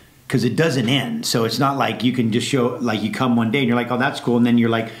 it's because it doesn't end. So it's not like you can just show, like you come one day and you're like, oh, that's cool. And then you're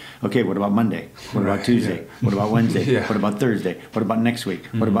like, okay, what about Monday? What about Tuesday? Yeah. What about Wednesday? What about Thursday? What about next week?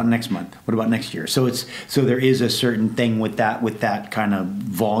 What about next month? What about next year? So there is a certain thing with that kind of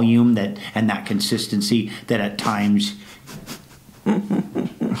volume and that consistency that at times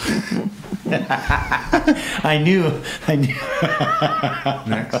I knew.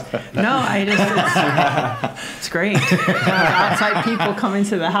 Next. No, it's great. Outside people come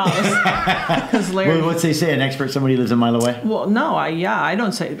into the house because Laird. What's they say? An expert, somebody lives a mile away. Well, no, I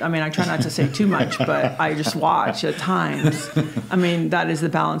don't say. I mean, I try not to say too much, but I just watch at times. I mean, that is the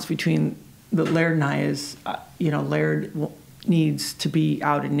balance between the Laird and I. Is Laird needs to be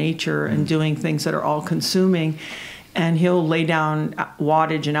out in nature and doing things that are all consuming. And he'll lay down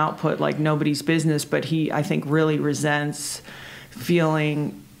wattage and output like nobody's business, but he, I think, really resents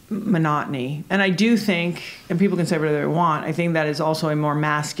feeling monotony. And I do think, and people can say whatever they want, I think that is also a more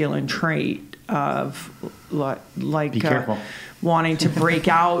masculine trait of like Be careful. Wanting to break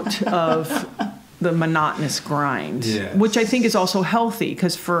out of the monotonous grind, Yes. which I think is also healthy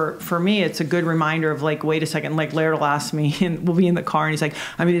because for me, it's a good reminder of like, wait a second, like Laird will ask me and we'll be in the car and he's like,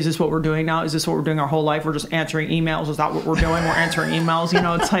 I mean, is this what we're doing now? Is this what we're doing our whole life? We're just answering emails. Is that what we're doing? We're answering emails.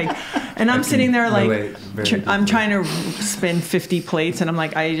 It's like, and I'm sitting there like, I'm trying to spin 50 plates and I'm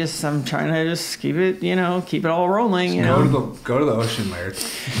like, I'm trying to just keep it all rolling, Go to the ocean, Laird.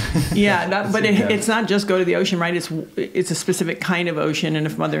 Yeah, but it's not just go to the ocean, right? It's a specific kind of ocean, and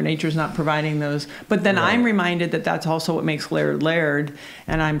if Mother Nature's not providing those, but then I'm reminded that that's also what makes Laird,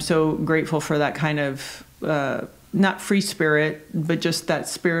 and I'm so grateful for that kind of not free spirit, but just that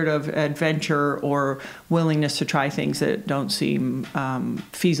spirit of adventure or willingness to try things that don't seem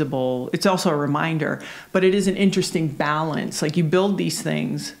feasible. It's also a reminder, but it is an interesting balance. Like you build these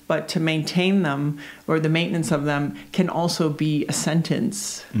things, but to maintain them or the maintenance of them can also be a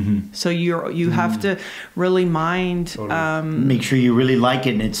sentence. Mm-hmm. So you have to really mind. Totally. Make sure you really like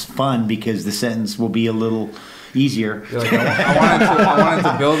it and it's fun because the sentence will be a little easier. Like, I wanted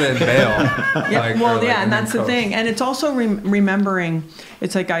to build it and bail. Yeah, and that's the thing. And it's also remembering.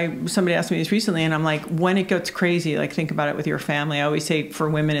 It's like somebody asked me this recently, and I'm like, when it gets crazy, like think about it with your family. I always say for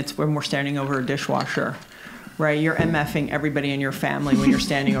women, it's when we're standing over a dishwasher, right? You're MFing everybody in your family when you're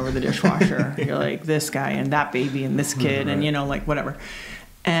standing over the dishwasher. You're like this guy and that baby and this kid and like whatever.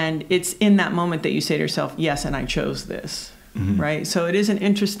 And it's in that moment that you say to yourself, yes, and I chose this, right? So it is an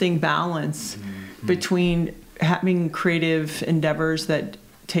interesting balance between having creative endeavors that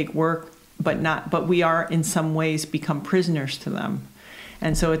take work, but we are in some ways become prisoners to them.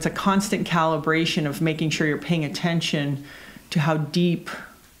 And so it's a constant calibration of making sure you're paying attention to how deep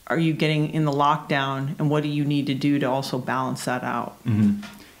are you getting in the lockdown and what do you need to do to also balance that out. Mm-hmm.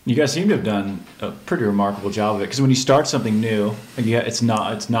 You guys seem to have done a pretty remarkable job of it because when you start something new, it's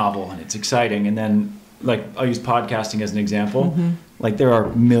novel and it's exciting, and then like I'll use podcasting as an example. Mm-hmm. Like there are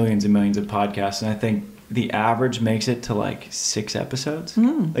millions and millions of podcasts, and I think the average makes it to like 6 episodes.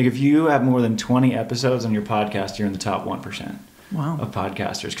 Like if you have more than 20 episodes on your podcast, you're in the top 1% of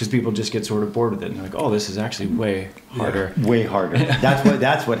podcasters because people just get sort of bored with it and they're like, oh, this is actually way harder. Way harder.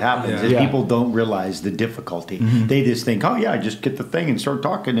 That's what happens. Is people don't realize the difficulty. Mm-hmm. They just think, oh yeah, just get the thing and start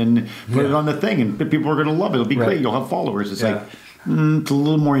talking and put it on the thing and people are going to love it. It'll be great. You'll have followers. It's like it's a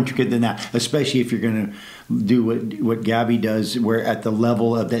little more intricate than that, especially if you're going to do what Gabby does, where at the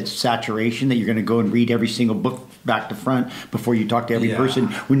level of that saturation that you're going to go and read every single book back to front before you talk to every person,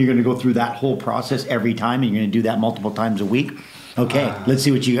 when you're going to go through that whole process every time and you're going to do that multiple times a week. Okay, let's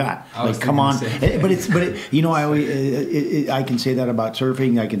see what you got. Like, come on. I always, I can say that about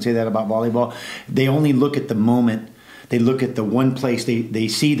surfing. I can say that about volleyball. They only look at the moment. They look at the one place. They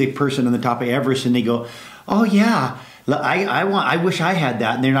see the person on the top of Everest and they go, oh yeah, I wish I had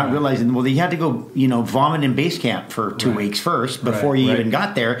that, and they're not realizing. Well, you had to go, vomit in base camp for 2 weeks first before you even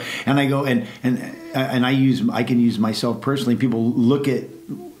got there. And I go and I can use myself personally. People look at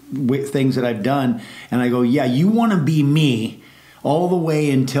things that I've done, and I go, yeah, you want to be me all the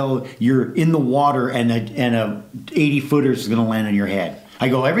way until you're in the water and a 80-footer is going to land on your head. I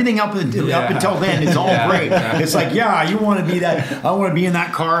go, everything up until then is all great. It's like, you want to be that. I want to be in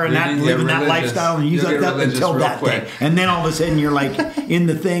that car and live in that lifestyle and use that until that day. And then all of a sudden you're like in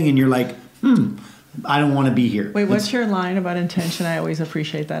the thing and you're like, I don't want to be here. Wait, what's your line about intention? I always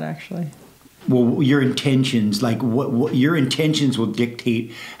appreciate that actually. Well, your intentions, like what your intentions will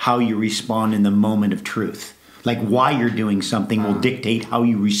dictate how you respond in the moment of truth. Like why you're doing something will dictate how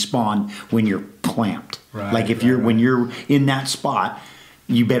you respond when you're clamped. Right, like if when you're in that spot,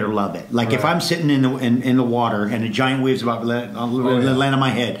 you better love it. Like if I'm sitting in the water and a giant wave's about to land on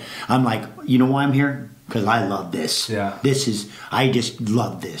my head, I'm like, you know why I'm here? Because I love this. Yeah. I just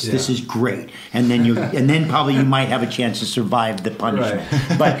love this. Yeah. This is great. And then probably you might have a chance to survive the punishment.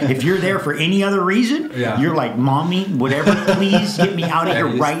 Right. But if you're there for any other reason, you're like, mommy, whatever, please get me out of here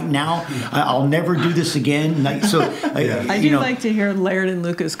right now. I'll never do this again. Like, so, I do like to hear Laird and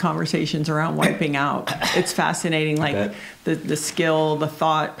Luca's conversations around wiping out. It's fascinating. Like the skill, the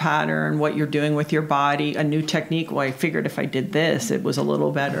thought pattern, what you're doing with your body, a new technique. Well, I figured if I did this, it was a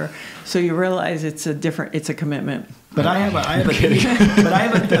little better. So you realize it's a commitment. But I have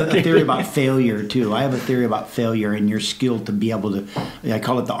a theory about failure too. I have a theory about failure and your skill to be able to, I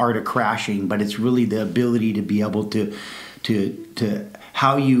call it the art of crashing, but it's really the ability to be able to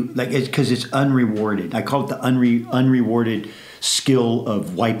how you, like, because it's unrewarded. I call it the unrewarded skill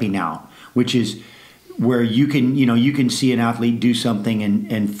of wiping out, which is where you can see an athlete do something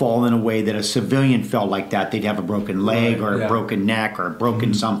and fall in a way that a civilian fell like that. They'd have a broken leg or a broken neck or a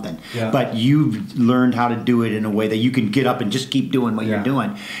broken something. Yeah. But you've learned how to do it in a way that you can get up and just keep doing what you're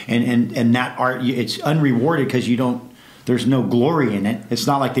doing. And that art, it's unrewarded because there's no glory in it. It's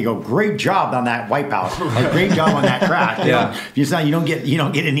not like they go, great job on that wipeout, or great job on that crash. You don't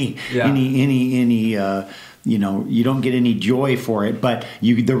get any you don't get any joy for it, but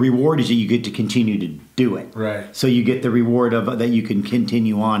the reward is that you get to continue to do it. Right. So you get the reward of that you can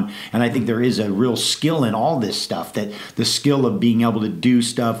continue on. And I think there is a real skill in all this stuff, that the skill of being able to do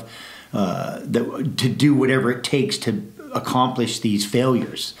stuff, to do whatever it takes to accomplish these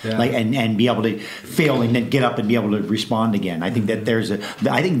failures, and be able to fail and then get up and be able to respond again. I think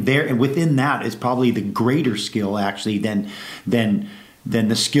that within that is probably the greater skill actually than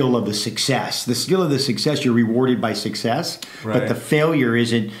the skill of the success. The skill of the success, you're rewarded by success, but the failure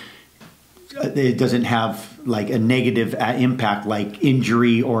isn't. It doesn't have like a negative impact like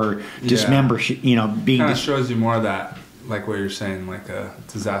injury or dismembership. Being kind of shows you more of that, like what you're saying, like a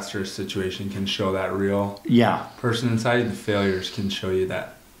disastrous situation can show that real person inside you. The failures can show you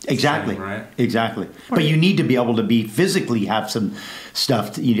that. Exactly. Same, right? Exactly. But you need to be able to be physically have some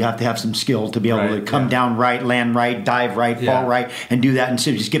stuff. You have to have some skill to be able to come down right, land right, dive right, fall right, and do that, and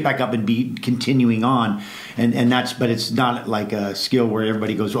so just get back up and be continuing on. And that's, but it's not like a skill where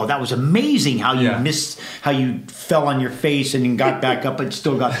everybody goes, "Oh, that was amazing! How you missed, how you fell on your face and then got back up and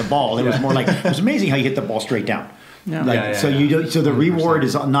still got the ball." It was more like, "It was amazing how you hit the ball straight down." Yeah. So the reward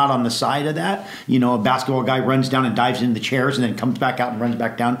is not on the side of that. A basketball guy runs down and dives into the chairs and then comes back out and runs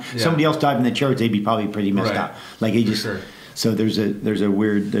back down. Yeah. Somebody else diving in the chairs, they'd be probably pretty messed up. Like he just. Sure. So there's a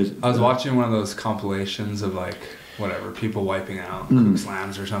weird. I was watching one of those compilations of like whatever people wiping out cook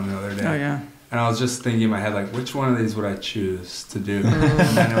slams or something the other day. Oh yeah. And I was just thinking in my head, like, which one of these would I choose to do? And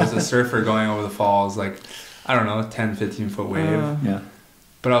then it was a surfer going over the falls, like, I don't know, 10, 15-foot wave.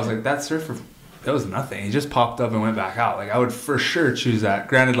 But I was like, that surfer, it was nothing. He just popped up and went back out. Like, I would for sure choose that.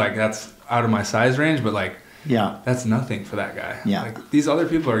 Granted, like, that's out of my size range, but, like, that's nothing for that guy. Yeah. Like, these other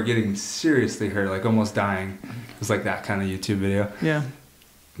people are getting seriously hurt, like, almost dying. It was like that kind of YouTube video. Yeah.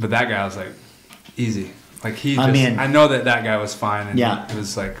 But that guy was like, easy. Like I know that guy was fine, and it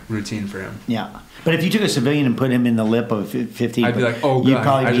was like routine for him. Yeah, but if you took a civilian and put him in the lip of 50, I'd be like, oh god, you'd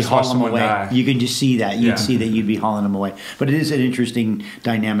probably be hauling him away. Die. You can just see that. You'd see that you'd be hauling him away. But it is an interesting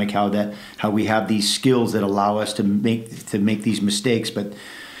dynamic how we have these skills that allow us to make these mistakes. But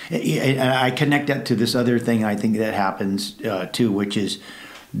I connect that to this other thing I think that happens too, which is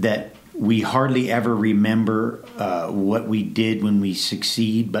that we hardly ever remember what we did when we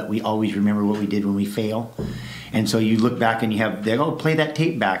succeed, but we always remember what we did when we fail. And so you look back and they go, play that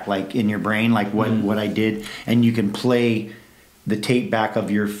tape back, like in your brain, like what I did, and you can play the tape back of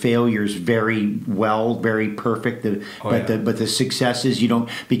your failures very well, very perfect. But the successes you don't,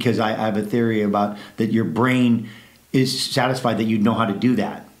 because I have a theory about that your brain is satisfied that you know how to do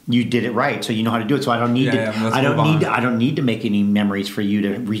that. You did it right, so you know how to do it. So I don't need I don't need to make any memories for you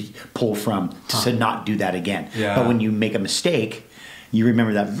to pull from to not do that again. Yeah. But when you make a mistake, you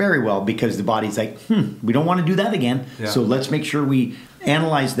remember that very well because the body's like, we don't want to do that again. Yeah. So let's make sure we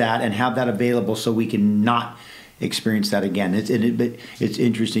analyze that and have that available so we can not experience that again. It's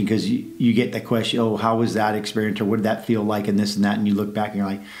interesting because you get the question, oh, how was that experience, or what did that feel like, and this and that, and you look back and you're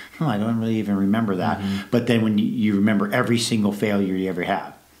like, I don't really even remember that. But then when you remember every single failure you ever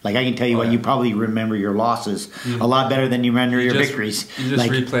have. Like I can tell you you probably remember your losses a lot better than you remember your victories. You just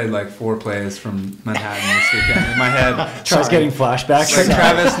replayed like 4 plays from Manhattan this weekend in my head. Charles getting flashbacks. Like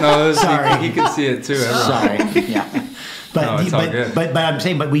Travis knows. He can see it too. Sorry. Yeah. But I'm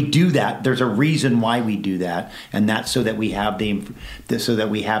saying, but we do that. There's a reason why we do that, and that's so that we have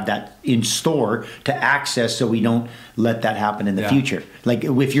that in store to access, so we don't let that happen in the future. Like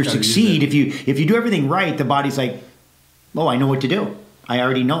if you succeed, if you do everything right, the body's like, oh, I know what to do. I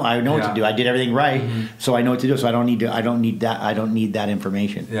already know. I know what to do. I did everything right, so I know what to do. So I don't need that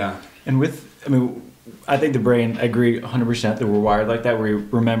information. Yeah. And I think the brain, I agree 100% that we're wired like that. We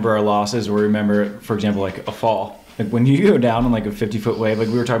remember our losses, or remember, for example, like a fall. Like when you go down on like a 50-foot wave, like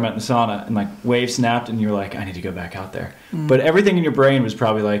we were talking about in the sauna, and like wave snapped, and you're like, I need to go back out there. But everything in your brain was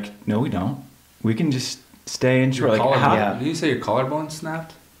probably like, no, we don't. We can just stay in short? Like, how, did you say your collarbone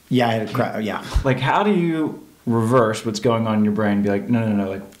snapped? Yeah, I had a yeah. Like, how do you reverse what's going on in your brain and be like, no,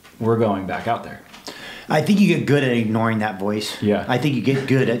 like, we're going back out there? I think you get good at ignoring that voice. Yeah. I think you get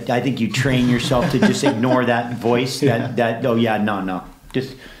good at, I think you train yourself to just ignore that voice. No.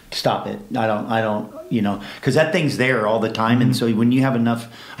 Just stop it. I don't, you know, because that thing's there all the time. Mm-hmm. And so when you have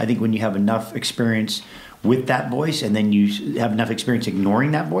enough, I think when you have enough experience with that voice, and then you have enough experience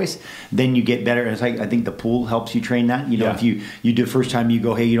ignoring that voice, then you get better. And it's like, I think the pool helps you train that. You know, if you do the first time you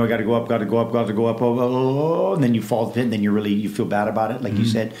go, hey, you know, I got to go up, and then you fall to the pit, and then you feel bad about it. Like you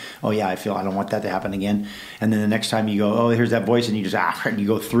said, oh yeah, I don't want that to happen again. And then the next time you go, oh, here's that voice, and you just, and you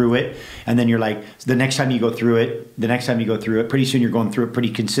go through it. And then you're like, the next time you go through it, pretty soon you're going through it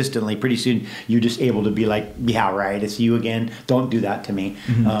pretty consistently. Pretty soon you're just able to be like, yeah, right, it's you again. Don't do that to me.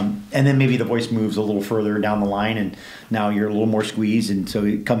 Mm-hmm. And then maybe the voice moves a little further down the line, and now you're a little more squeezed, and so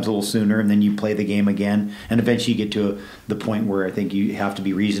it comes a little sooner, and then you play the game again, and eventually you get to the point where I think you have to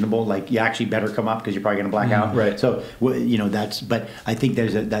be reasonable. Like, you actually better come up because you're probably going to black out. Right. So you know, but I think I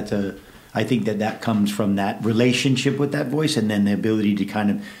think that comes from that relationship with that voice, and then the ability to kind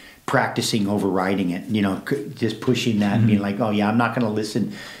of practicing overriding it. You know, just pushing that, and being like, oh yeah, I'm not going to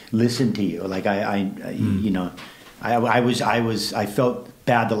listen to you. Like you know, I felt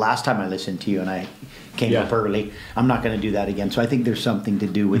bad the last time I listened to you, and I came up early. I'm not going to do that again. So I think there's something to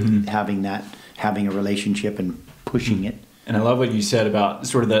do with having a relationship and pushing it. And I love what you said about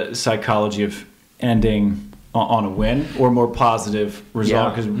sort of the psychology of ending on a win or more positive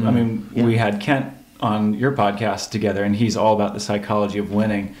result. Because I mean, we had Kent on your podcast together, and he's all about the psychology of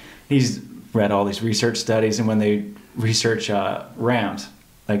winning. He's read all these research studies, and when they research rams,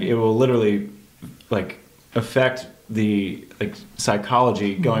 like, it will literally like affect the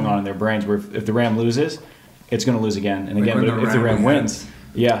psychology going on in their brains, where if the ram loses, it's going to lose again and again. But if the ram wins,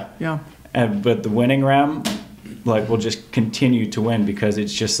 but the winning ram will just continue to win, because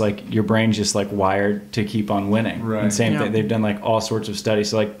it's just like your brain's just like wired to keep on winning. Right. And same thing, they've done like all sorts of studies.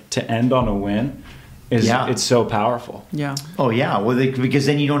 So like to end on a win is it's so powerful. Yeah. Oh yeah. Well, because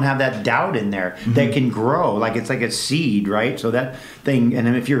then you don't have that doubt in there that can grow. Like, it's like a seed, right? So that thing, and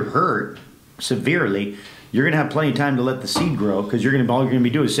then if you're hurt severely, you're going to have plenty of time to let the seed grow, because all you're going to be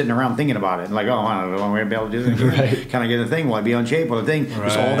doing is sitting around thinking about it. And like, oh, I don't know, I'm going to be able to do this. Right. Can I get a thing? Will I be on shape? Will I thing? Right.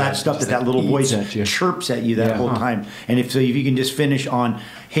 There's all that stuff that little voice chirps at you that whole time. And if you can just finish on,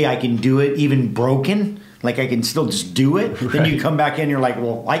 hey, I can do it even broken, like I can still just do it, then you come back in, you're like,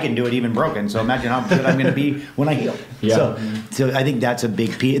 well, I can do it even broken. So imagine how good I'm going to be when I heal. Yeah. So I think that's a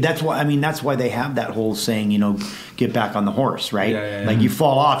big piece. That's why they have that whole saying, you know, get back on the horse, right? Yeah. Like, you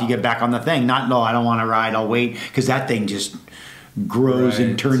fall off, you get back on the thing. Not, no, I don't want to ride, I'll wait, because that thing just grows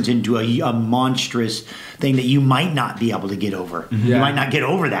and turns into a monstrous thing that you might not be able to get over. You might not get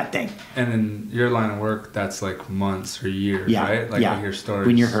over that thing. And in your line of work, that's like months or years, right? Like, I hear stories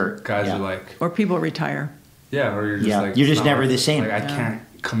when you're hurt, guys are like, or people retire. Yeah, or you're just like, you're just never the same. Like, I can't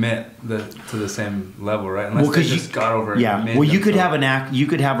commit to the same level, right? Unless they just got over it. Yeah. Well, you could have you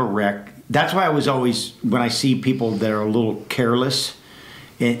could have a wreck. That's why I was always, when I see people that are a little careless,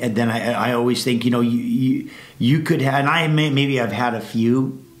 and then I always think, you know, you could have, and maybe I've had a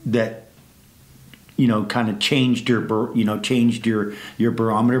few that, you know, kind of changed your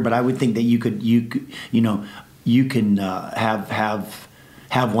barometer, but I would think that you can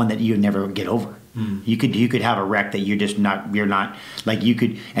have one that you never get over. You could have a wreck that you're not like, you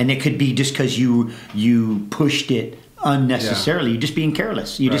could, and it could be just because you pushed it unnecessarily. You're just being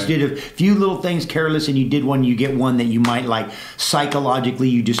careless. You just did a few little things careless, and you did one. You get one that you might, like, psychologically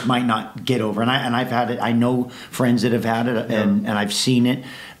you just might not get over. And I've had it. I know friends that have had it, and I've seen it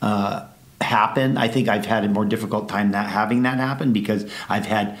happen. I think I've had a more difficult time having that happen, because I've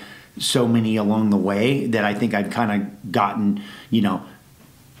had so many along the way that I think I've kind of gotten, you know,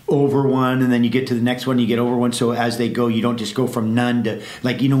 over one, and then you get to the next one, you get over one. So as they go, you don't just go from none to,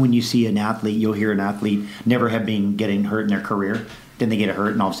 like, you know, when you see an athlete, you'll hear an athlete never have been getting hurt in their career, then they get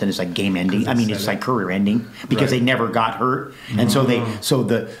hurt, and all of a sudden it's like game ending. I mean, it's like career ending, because they never got hurt, and so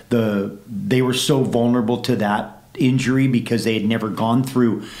they were so vulnerable to that injury because they had never gone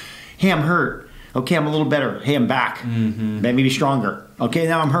through, hey, I'm hurt. Okay, I'm a little better. Hey, I'm back. Maybe stronger. Okay,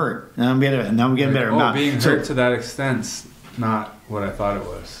 now I'm hurt. Now I'm getting better. Being hurt to that extent's not what I thought it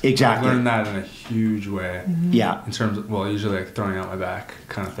was. Exactly. I learned that in a huge way. Yeah. In terms of, usually like throwing out my back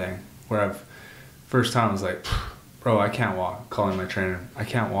kind of thing. Where first time I was like, bro, I can't walk. Calling my trainer, I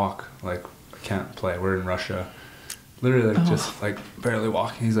can't walk. Like, I can't play. We're in Russia. Literally, like, just like barely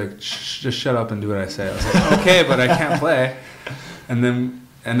walking. He's like, just shut up and do what I say. I was like, okay, but I can't play. And then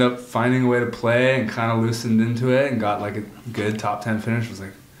end up finding a way to play and kind of loosened into it and got like a good top 10 finish. Was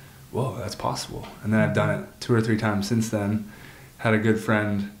like, whoa, that's possible. And then I've done it 2 or 3 times since then. Had a good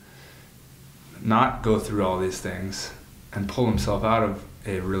friend not go through all these things and pull himself out of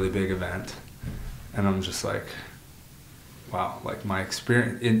a really big event. And I'm just like, wow, like my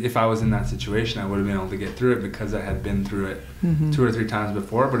experience, if I was in that situation, I would have been able to get through it because I had been through it 2 or 3 times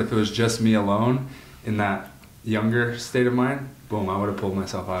before. But if it was just me alone in that younger state of mind, boom, I would have pulled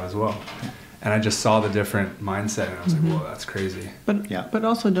myself out as well. And I just saw the different mindset, and I was like, whoa, that's crazy. But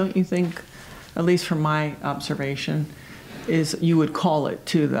also, don't you think, at least from my observation, is you would call it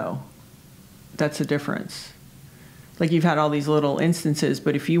too, though. That's the difference. Like, you've had all these little instances,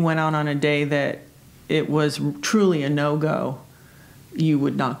 but if you went out on a day that it was truly a no-go, you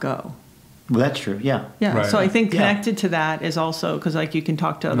would not go. Well, that's true. Yeah. Yeah. Right. So I think connected to that is also, because like you can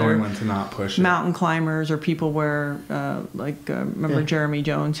talk to Knowing other when to not push it. mountain climbers or people where, remember Jeremy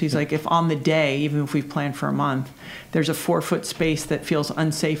Jones? He's like, if on the day, even if we've planned for a month, there's a 4-foot space that feels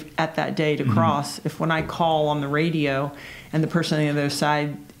unsafe at that day to cross. If when I call on the radio and the person on the other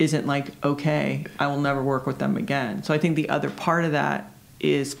side isn't like, okay, I will never work with them again. So I think the other part of that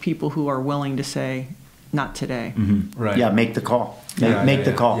is people who are willing to say, not today. Right. Yeah, make the call. Make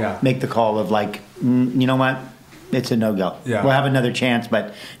the call. Yeah. Make the call of like, you know what? It's a no-go. Yeah. We'll have another chance,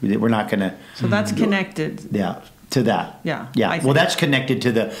 but we're not going to. So that's connected. Yeah, to that. Yeah, Yeah. I Well, think. that's connected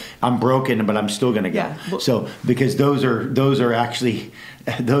to the I'm broken, but I'm still going to go. Yeah. Well- So because those are actually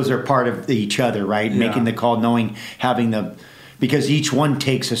those are part of each other, right? Yeah. Making the call, knowing, having the. Because each one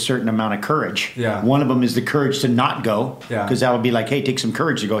takes a certain amount of courage. Yeah. One of them is the courage to not go. Yeah. Because that would be like, hey, take some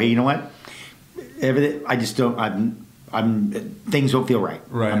courage to go. Hey, you know what? Everything. I just don't. I'm. Things don't feel right.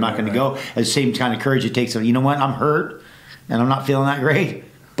 Right, I'm not right, going to right. go. The same kind of courage it takes. You know what? I'm hurt, and I'm not feeling that great,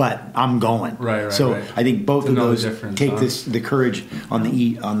 but I'm going. Right. So right. I think both To of know the those difference, take huh? the courage on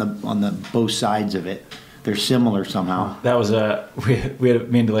the both sides of it. They're similar somehow. That was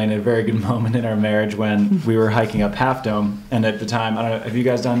me and Delaney had a very good moment in our marriage when we were hiking up Half Dome, and at the time, I don't know, have you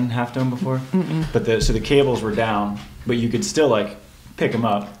guys done Half Dome before? But the cables were down, but you could still like pick them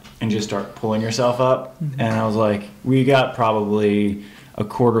up and just start pulling yourself up. And I was like, we got probably a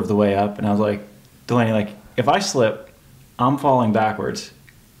quarter of the way up, and I was like, Delaney, like if I slip, I'm falling backwards,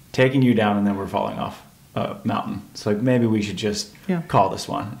 taking you down, and then we're falling off a mountain. So like maybe we should just call this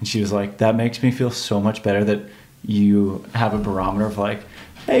one. And she was like, that makes me feel so much better that you have a barometer of like,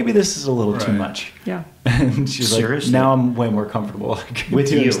 maybe this is a little too Right. much. Yeah. And she's Seriously? like, now I'm way more comfortable like, With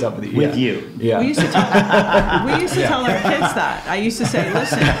doing you. stuff with you. With Yeah. you. Yeah. We used to tell our kids that. I used to say,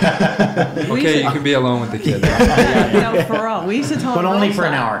 listen. Okay, you can be alone with the kids. No, for real. We used to tell But the only girls for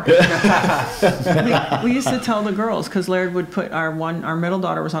an that. hour. We used to tell the girls because Laird would put our middle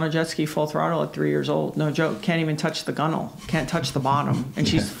daughter was on a jet ski full throttle at 3 years old. No joke. Can't even touch the gunnel. Can't touch the bottom. And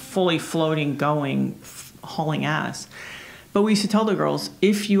she's fully floating, going, hauling ass. But we used to tell the girls,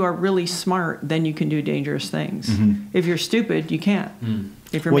 if you are really smart, then you can do dangerous things. If you're stupid, you can't.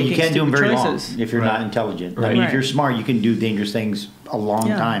 If you're Well, you making can't do them stupid very choices. long if you're not intelligent. I Right. mean, if Right. you're smart, you can do dangerous things a long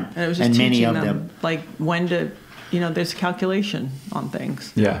time, And it was just and many teaching of them, them. like when to, there's calculation on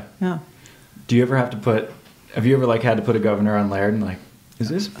things. Yeah. Yeah. Do you ever have you ever like had to put a governor on Laird and like, is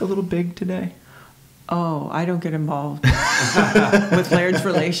this a little big today? Oh, I don't get involved with Laird's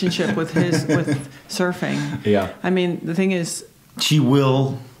relationship with surfing. Yeah. I mean, the thing is, She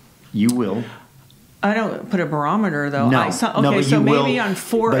will. You will. I don't put a barometer though. No, Okay, but so you maybe will, on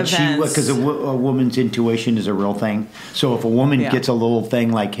 4 but events. Because a woman's intuition is a real thing. So if a woman Yeah. gets a little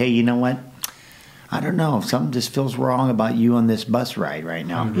thing like, hey, you know what? I don't know. Something just feels wrong about you on this bus ride right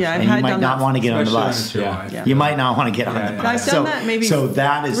now. Yeah, I've and had you might done not that. want to get on the Especially when bus. it's your Yeah. wife. Yeah. You might not want to get on Yeah, the yeah. bus. I've done that maybe so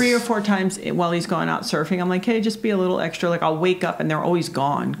that is 3 or 4 times while he's going out surfing. I'm like, hey, just be a little extra. Like I'll wake up and they're always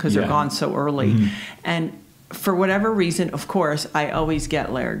gone because they're Yeah. gone so early. And for whatever reason, of course, I always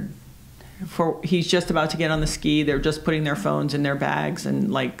get Laird. He's just about to get on the ski. They're just putting their phones in their bags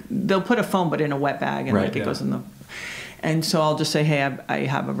and like they'll put a phone but in a wet bag and Right, like it yeah. goes in the. And so I'll just say, hey, I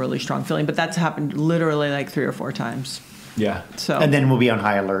have a really strong feeling, but that's happened literally like 3 or 4 times. Yeah. So And then we'll be on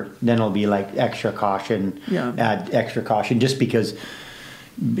high alert. Then it'll be like extra caution. Yeah. Add extra caution just because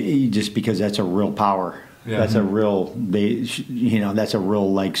that's a real power. Yeah. That's a real, that's a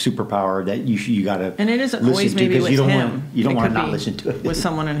real like superpower that you got to. And it isn't always maybe with him. You don't It want could to not be listen to it. with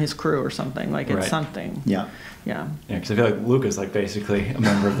someone in his crew or something. Like it's Right. something. Yeah. Yeah. Yeah, because I feel like Luca's like basically a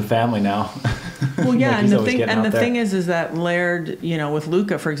member of the family now. Well, yeah, Like, and he's the always thing getting and out the there. thing is that Laird, with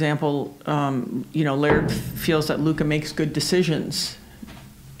Luca, for example, Laird feels that Luca makes good decisions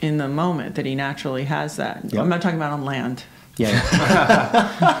in the moment, that he naturally has that. Yep. I'm not talking about on land.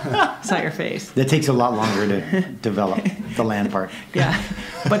 Yeah. It's not your face. That takes a lot longer to develop. the land part. Yeah,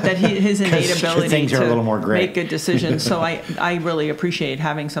 but that his innate 'Cause ability things are a little more to gray. make good decisions. So I really appreciate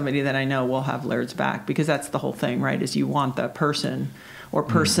having somebody that I know will have Laird's back, because that's the whole thing, right? Is you want that person or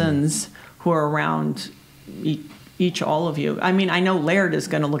persons who are around all of you. I mean, I know Laird is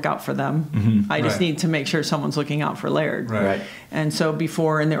going to look out for them. I just need to make sure someone's looking out for Laird. Right. And so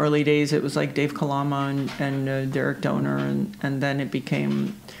before, in the early days, it was like Dave Kalama and Derek Donor, and then it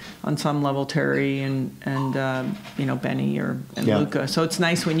became, on some level, Terry and Benny and Luca. So it's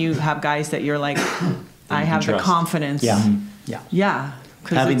nice when you have guys that you're like, I have the confidence. Yeah. Yeah.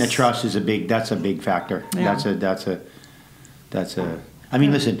 Having the trust is that's a big factor. Yeah. That's a. I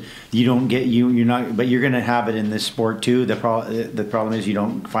mean, listen, you don't get you're not, but you're going to have it in this sport too. The problem is you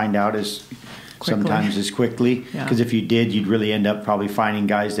don't find out sometimes as quickly, because if you did, you'd really end up probably finding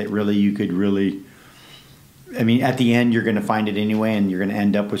guys that really you could really. I mean, at the end, you're going to find it anyway, and you're going to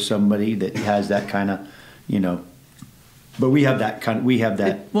end up with somebody that has that kind of, But we have that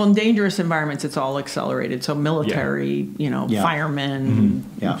well, in dangerous environments, it's all accelerated. So military, firemen,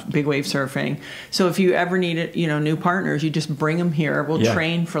 big wave surfing. So if you ever need new partners, you just bring them here. We'll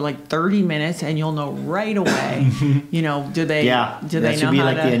train for like 30 minutes, and you'll know right away. Do they? That should be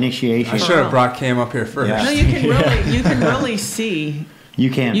like the initiation. I should have brought Cam up here first. No, you can really see. You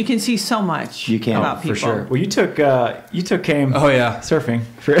can see so much about people. For sure. Well, you took Cam surfing.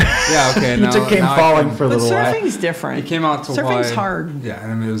 Yeah, okay. You took Cam falling for a little while. But surfing's different. He came out to Surfing's Hawaii. hard. Yeah,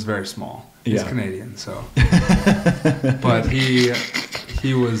 and I mean, it was very small. He's Canadian, so. But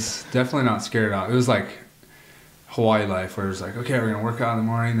he was definitely not scared out. It was like Hawaii life, where it was like, okay, we're gonna work out in the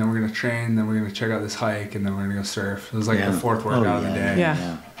morning, then we're gonna train, then we're gonna check out this hike, and then we're gonna go surf. It was like the fourth workout of the day.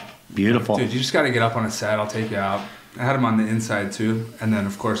 Yeah. Beautiful. Dude, you just got to get up on a set. I'll take you out. I had him on the inside too, and then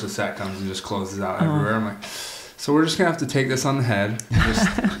of course the set comes and just closes out everywhere. I'm like, so we're just gonna have to take this on the head.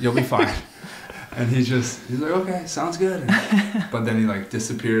 You'll be fine. And he's like, okay, sounds good. But then he like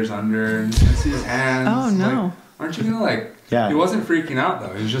disappears under, and I see his hands. Oh no! Like, aren't you gonna like? Yeah. He wasn't freaking out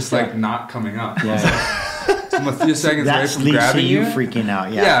though. He was just like not coming up. Yeah. I'm a few seconds away That's from least grabbing you freaking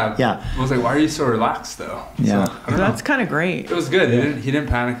out. Yeah. I was like, why are you so relaxed though? Yeah. So, I don't know. That's kind of great. It was good. He didn't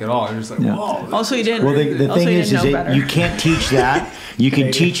panic at all. He was just like, whoa. Also, he didn't. Well, the thing is that better. you can't teach that. You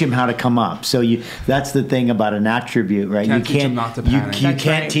can teach him how to come up. So that's the thing about an attribute, right? Can't teach him not to panic. You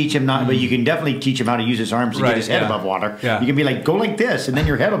can't teach him not, but you can definitely teach him how to use his arms to get his head above water. Yeah. You can be like, go like this, and then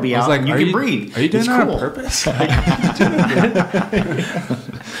your head will be out, and you can breathe. Are you doing it's that cool. on purpose?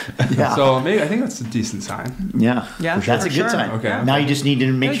 Yeah. So maybe I think that's a decent sign. Yeah. That's a good sign. Okay. Now you just need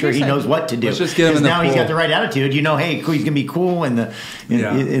to make sure he knows what to do. Let's just get him in the now he's pool. got the right attitude. Hey, he's gonna be cool in the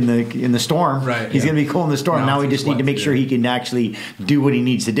storm. Right. He's gonna be cool in the storm. Now we just need to make sure he can actually do what he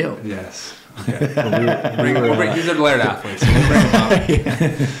needs to do. Yes. Okay. These are Laird athletes. So we'll bring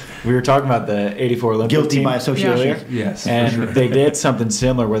them up. We were talking about the 84 Olympic Guilty team by association. earlier. Yes, and for sure. they did something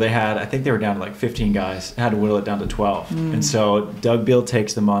similar where I think they were down to like 15 guys, had to whittle it down to 12. And so Doug Beal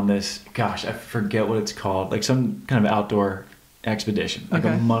takes them on this, gosh, I forget what it's called, like some kind of outdoor expedition, like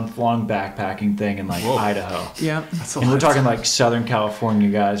a month-long backpacking thing in like Idaho. Yeah. And we're talking like Southern California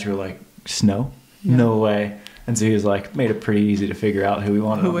guys who are like, snow? No way. And so he was like, made it pretty easy to figure out who we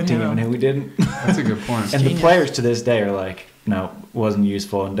wanted on the team and who we didn't. That's a good point. And the players to this day are like, no, wasn't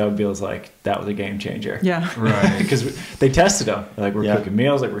useful. And Doug Beal's like, that was a game changer. Yeah. Right. Because they tested him. Like, we're cooking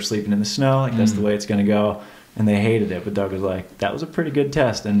meals, like we're sleeping in the snow, like that's the way it's going to go. And they hated it. But Doug was like, that was a pretty good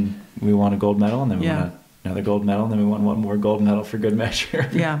test. And we won a gold medal, and then we won another gold medal, and then we won one more gold medal for good measure.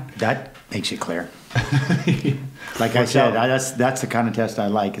 Yeah. That makes it clear. Like I said, that's the kind of test I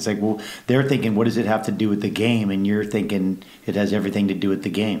like. It's like, well, they're thinking, what does it have to do with the game? And you're thinking it has everything to do with the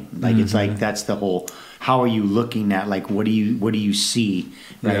game. Like it's like that's the whole. How are you looking at? Like, what do you see?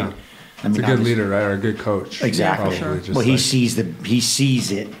 Right. Yeah. I mean, it's a good leader, right, or a good coach. Exactly. Sure. Well, he sees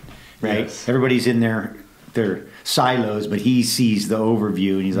it, right? Yes. Everybody's in their silos, but he sees the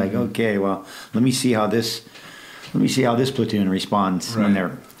overview, and he's like, okay, well, let me see how this platoon responds when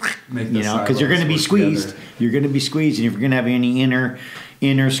they're, because you're going to be squeezed. Together. You're going to be squeezed, and if you're going to have any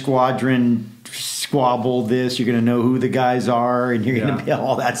inner squadron squabble, you're going to know who the guys are, and you're going to be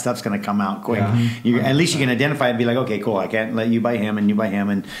all that stuff's going to come out quick. Yeah. At least you can identify and be like, okay, cool, I can't let you by him and you by him,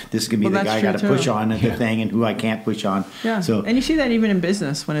 and this is going to be the guy I got to push on at the thing, and who I can't push on. Yeah. So, and you see that even in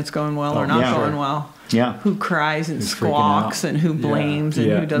business when it's going well or not going well. Yeah. Who cries and squawks and who blames and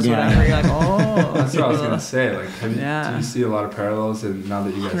who does whatever. You're like, oh. That's what I was gonna say. Like, do you see a lot of parallels? And now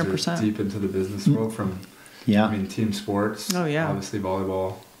that you guys 100%. are deep into the business world, from I mean, team sports. Oh yeah. Obviously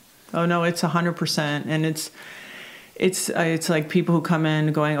volleyball. Oh no, it's 100%, and it's it's like people who come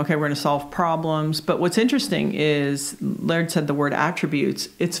in going, okay, we're going to solve problems. But what's interesting is Laird said the word attributes.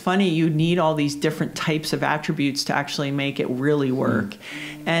 It's funny, you need all these different types of attributes to actually make it really work.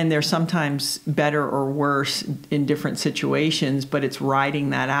 And they're sometimes better or worse in different situations, but it's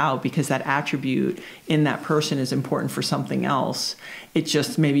riding that out because that attribute in that person is important for something else. It's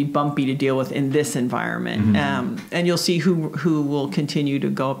just maybe bumpy to deal with in this environment. And you'll see who will continue to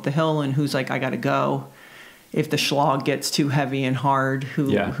go up the hill and who's like, I got to go. If the schlag gets too heavy and hard,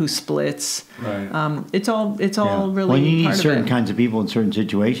 who splits. Right. It's all really. Well, you need part certain of it. kinds of people in certain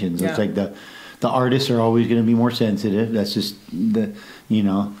situations. Yeah. It's like the artists are always going to be more sensitive. That's just the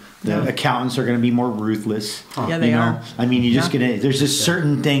accountants are going to be more ruthless. Yeah, they are. I mean, you're just gonna. There's just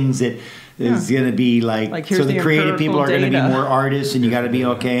certain things that is going to be like so the creative people are going to be more artists, and you got to be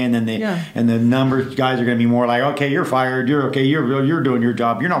okay. And then the numbers guys are going to be more like, okay, you're fired. You're okay. You're doing your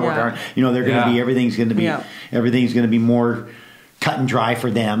job. You're not working hard. They're going to be everything's going to be more cut and dry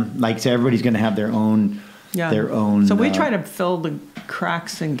for them. Like so, everybody's going to have their own. So we try to fill the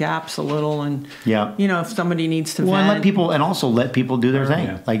cracks and gaps a little, and if somebody needs to vent, let people do their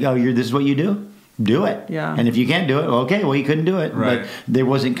thing. Like, this is what you do it. Yeah. And if you can't do it, okay, well, you couldn't do it. Right. But there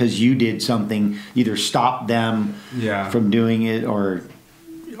wasn't because you did something, either stop them from doing it or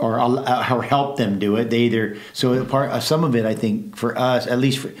help them do it. Some of it, I think, for us, at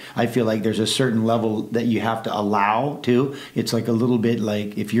least I feel like there's a certain level that you have to allow to. It's like a little bit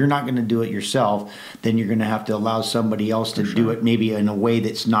like if you're not going to do it yourself, then you're going to have to allow somebody else to do it maybe in a way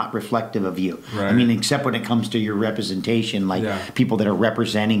that's not reflective of you. Right. I mean, except when it comes to your representation, like people that are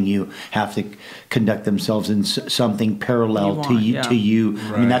representing you have to conduct themselves in something parallel to you.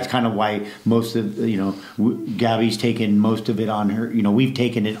 Right. I mean, that's kind of why most of, Gabby's taken most of it on her, we've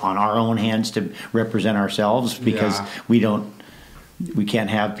taken it on our own hands to represent ourselves because we can't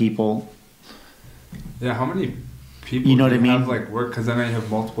have people. Yeah, how many people have like work? Because then I have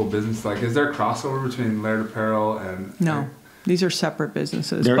multiple businesses. Like, is there a crossover between Laird Apparel and? No, these are separate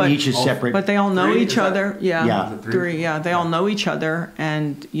businesses. Each is separate, but they all know each other. Three. They all know each other,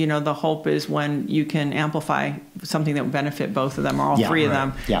 and the hope is when you can amplify something that would benefit both of them or all three of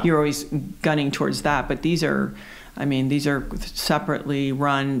them. Yeah. You're always gunning towards that, but these are separately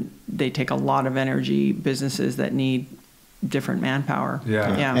run. They take a lot of energy, businesses that need different manpower.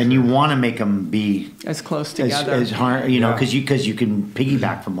 Yeah. And you want to make them be as close together as hard, because you can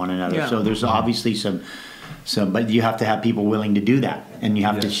piggyback from one another. Yeah. So there's obviously some, but you have to have people willing to do that, and you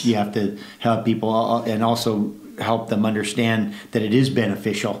have to have people and also help them understand that it is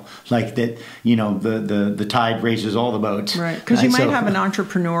beneficial, like that the tide raises all the boats, right? Because you might have an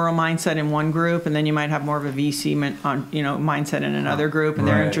entrepreneurial mindset in one group, and then you might have more of a VC mindset in another group, and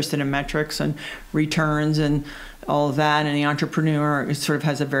they're interested in metrics and returns and all of that, and the entrepreneur sort of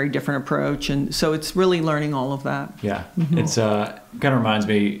has a very different approach, and so it's really learning all of that. It's kind of reminds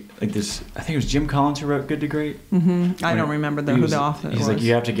me like this. I think it was Jim Collins who wrote Good to Great. I don't remember who the author was. He's like,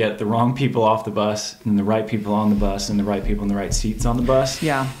 you have to get the wrong people off the bus and the right people on the bus and the right people in the right seats on the bus.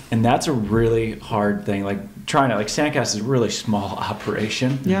 And that's a really hard thing. Like SANDCAST is a really small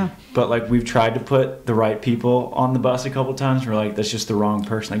operation. But like we've tried to put the right people on the bus a couple times. We're like, that's just the wrong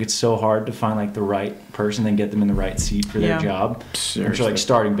person. Like it's so hard to find like the right person and get them in the right seat for their job. I'm sure like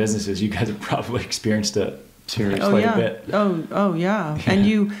starting businesses, you guys have probably experienced it quite a bit. Oh yeah.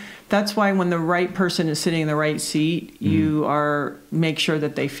 And that's why when the right person is sitting in the right seat, you make sure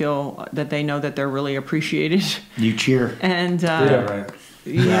that they feel that they know that they're really appreciated. You cheer. And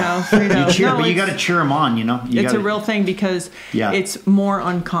you cheer, but you got to cheer them on. It's a real thing because it's more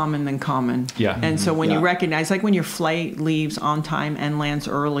uncommon than common. And so when you recognize, like when your flight leaves on time and lands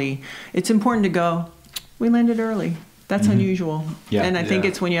early, it's important to go, we landed early. That's unusual. And I think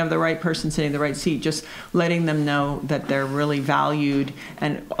it's when you have the right person sitting in the right seat, just letting them know that they're really valued,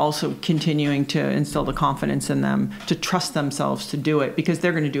 and also continuing to instill the confidence in them to trust themselves to do it, because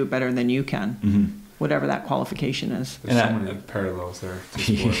they're going to do it better than you can, whatever that qualification is. There's so many parallels there.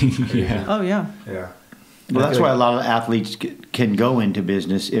 Oh yeah. Well, that's why a lot of athletes can go into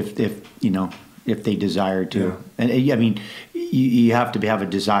business if they desire to. And I mean, you have to have a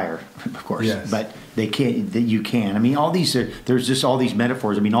desire, of course, but they can't. You can. I mean, there's just all these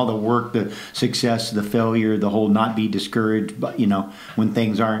metaphors. I mean, all the work, the success, the failure, the whole not be discouraged. But when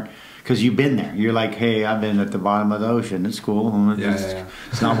things aren't, because you've been there. You're like, hey, I've been at the bottom of the ocean. It's cool.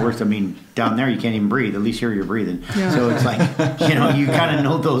 It's not worth. I mean, down there you can't even breathe. At least here you're breathing. So it's like you kind of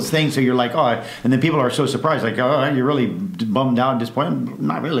know those things. So you're like, oh, and then people are so surprised, like, oh, you're really bummed out, disappointed.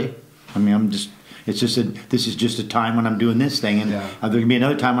 Not really. I mean, this is just a time when I'm doing this thing, and there can be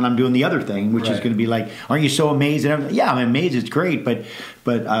another time when I'm doing the other thing, which is going to be like, aren't you so amazed? And I'm amazed. It's great, but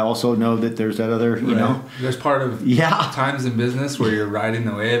I also know that there's that other, you know, there's part of times in business where you're riding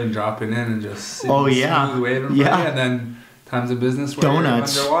the wave and dropping in and just seeing the wave in front of you, and then times in business where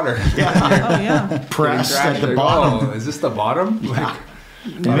donuts. You're underwater. Pressed at the bottom. Oh, is this the bottom? Yeah.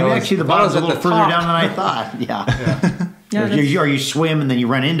 Maybe actually the bottom's a little further down than I thought. Or you swim and then you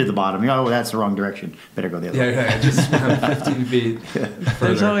run into the bottom. Oh, that's the wrong direction. Better go the other way. Yeah, just swim 15 feet further.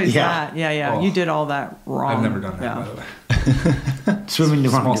 There's always that. Yeah. Oh. You did all that wrong. I've never done that, by the way. Swimming the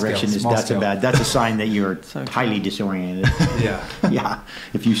wrong direction that's a sign that you're highly disoriented. Yeah.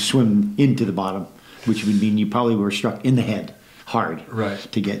 If you swim into the bottom, which would mean you probably were struck in the head hard. Right.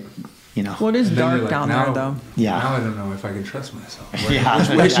 To get, you know. What is dark down there, though? Yeah. Now I don't know if I can trust myself. Which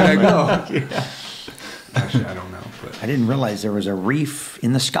way should I go? Actually, I don't know. But I didn't realize there was a reef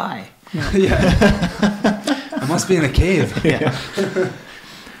in the sky. I must be in a cave.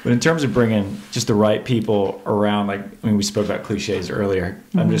 But in terms of bringing just the right people around, like, I mean, we spoke about cliches earlier.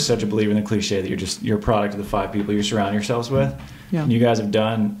 I'm just such a believer in the cliche that you're a product of the 5 people you surround yourselves with. Yeah. And you guys have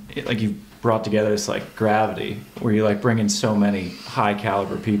done, like, you've brought together this, like, gravity where you, like, bring in so many high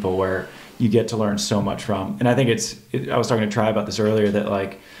caliber people where you get to learn so much from. And I think I was talking to Tri about this earlier, that,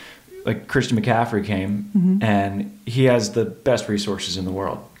 like Christian McCaffrey came and he has the best resources in the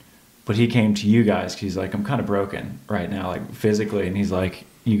world. But he came to you guys because he's like, I'm kind of broken right now, like, physically. And he's like,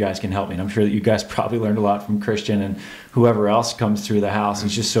 you guys can help me. And I'm sure that you guys probably learned a lot from Christian and whoever else comes through the house.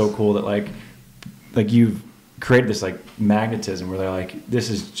 It's just so cool that like you've created this, like, magnetism where they're like, this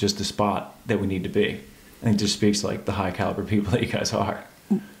is just the spot that we need to be. I think it just speaks to, like, the high caliber people that you guys are.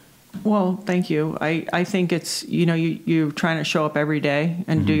 Well, thank you. I think it's, you know, you're trying to show up every day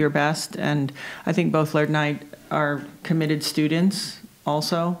and do your best. And I think both Laird and I are committed students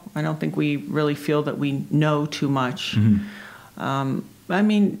also. I don't think we really feel that we know too much. I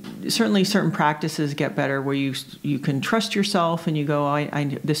mean, certainly certain practices get better where you can trust yourself and you go,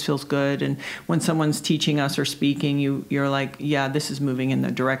 this feels good. And when someone's teaching us or speaking, you're like, yeah, this is moving in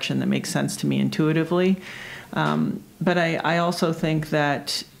the direction that makes sense to me intuitively. But I also think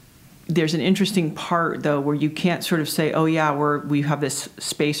that there's an interesting part, though, where you can't sort of say, oh, yeah, we have this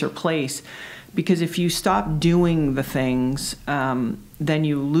space or place. Because if you stop doing the things, then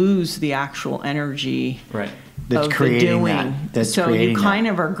you lose the actual energy. Right. That's of creating the doing. that. That's so creating you kind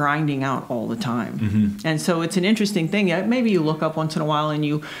of are grinding out all the time. And so it's an interesting thing. Maybe you look up once in a while and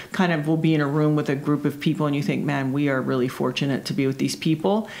you kind of will be in a room with a group of people and you think, man, we are really fortunate to be with these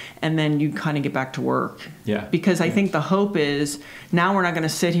people. And then you kind of get back to work. Yeah. Because I think the hope is now we're not going to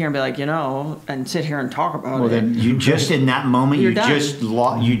sit here and be like, you know, and sit here and talk about it. Well, then you just in that moment, you done.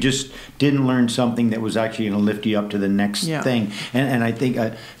 just didn't learn something that was actually going to lift you up to the next thing. And I think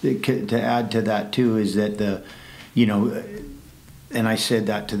to add to that too is that and I said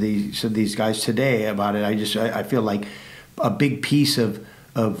that to these guys today about it. I feel like a big piece of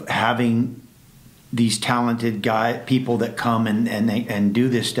having these talented people that come and do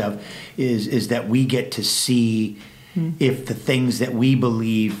this stuff is that we get to see if the things that we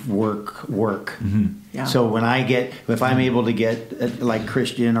believe work. Yeah. So if I'm able to get like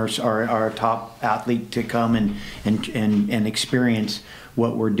Christian or our top athlete to come and experience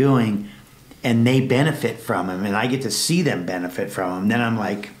what we're doing, and they benefit from them, and I get to see them benefit from them, then I'm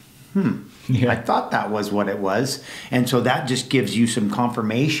like, I thought that was what it was. And so that just gives you some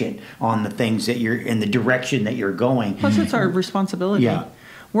confirmation on the things that you're in the direction that you're going. Plus, it's our responsibility. Yeah.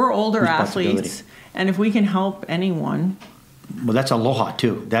 We're older athletes, and if we can help anyone. Well, that's aloha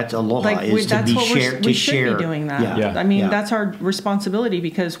too. That's aloha we should be doing that. Yeah. I mean, that's our responsibility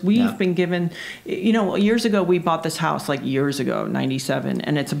because we've been given, years ago we bought this house, like years ago, 97,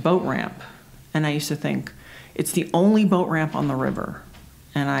 and it's a boat ramp. And I used to think, it's the only boat ramp on the river.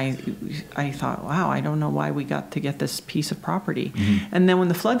 And I thought, wow, I don't know why we got to get this piece of property. And then when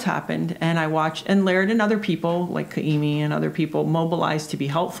the floods happened, and I watched, and Laird and other people, like Kaimi and other people, mobilized to be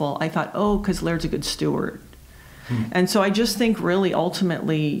helpful, I thought, because Laird's a good steward. And so I just think really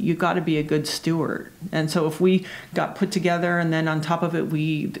ultimately you got to be a good steward. And so if we got put together and then on top of it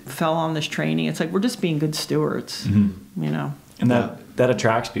we fell on this training, it's like we're just being good stewards, And that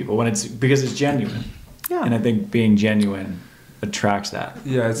attracts people because it's genuine. Yeah. And I think being genuine attracts that.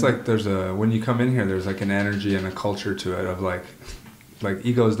 Yeah, it's like when you come in here, there's like an energy and a culture to it of like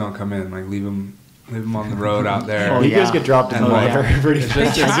egos don't come in, like leave them on the road out there. Egos get dropped in the water.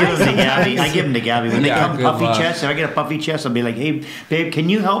 I give them to Gabby. When they come puffy chest, if I get a puffy chest, I'll be like, hey, babe, can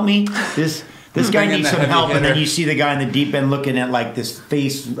you help me? This guy Bring in needs the some heavy help, and then hitter. you see the guy in the deep end looking at like this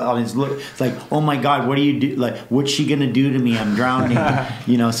face on his look. It's like, oh my God, what do you do? Like, what's she gonna do to me? I'm drowning.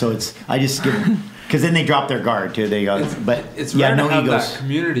 So I just give, because then they drop their guard too. They go, but It's yeah, rare no to have egos. that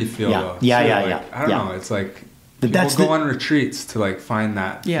community feel Yeah. though. Yeah, too. yeah, Like, yeah. I don't Yeah. know. It's like But people that's go the- on retreats to like find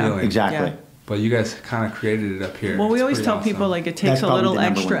that Yeah. feeling. Exactly. Yeah. But you guys kind of created it up here. Well, we It's always pretty tell awesome. people like it That's takes a probably little the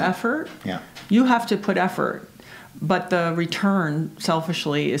number extra one. effort. Yeah. You have to put effort, but the return,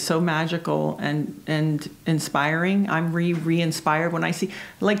 selfishly, is so magical and inspiring. I'm re-inspired when I see,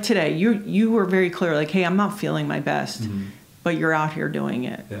 like today, you were very clear, like, hey, I'm not feeling my best, but you're out here doing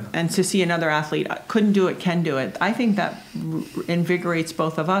it. Yeah. And to see another athlete, couldn't do it, can do it. I think that invigorates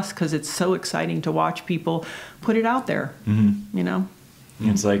both of us because it's so exciting to watch people put it out there, you know?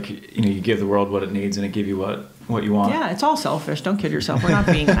 It's like, you give the world what it needs and it give you what you want. Yeah, it's all selfish. Don't kid yourself. We're not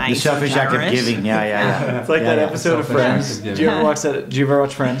being nice. The selfish or act of generous. giving. Yeah. It's like Yeah, that yeah. episode of Selfish Friends. act of Did giving. you ever watch that? Did you ever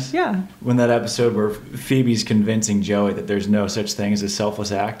watch Friends? Yeah. When that episode where Phoebe's convincing Joey that there's no such thing as a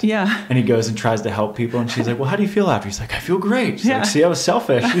selfless act. Yeah. And he goes and tries to help people, and she's like, "Well, how do you feel after?" He's like, "I feel great." She's Yeah. like, "See, I was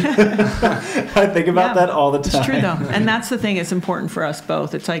selfish." I think about Yeah. that all the time. It's true though, and that's the thing. It's important for us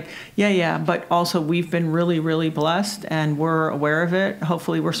both. It's like, yeah, but also we've been really, really blessed, and we're aware of it.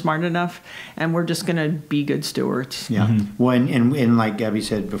 Hopefully, we're smart enough, and we're just gonna be good stewards. Yeah. Well, and like Gabby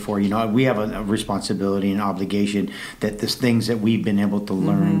said before, we have a responsibility and obligation that the things that we've been able to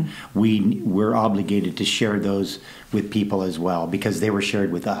learn, we're obligated to share those with people as well because they were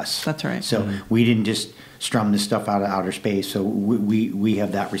shared with us. That's right. So we didn't just strum this stuff out of outer space. So we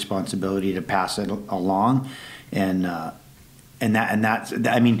have that responsibility to pass it along, and that's,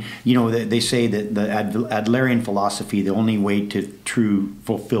 I mean, they say that the Adlerian philosophy, the only way to true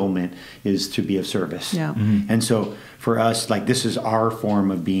fulfillment is to be of service. Yeah. And so for us, like, this is our form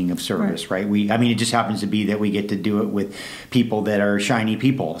of being of service, right? It just happens to be that we get to do it with people that are shiny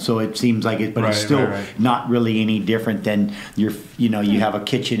people. So it seems like it, but it's Right, still right. not really any different than you have a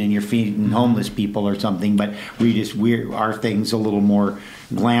kitchen and you're feeding homeless people or something, but our thing's a little more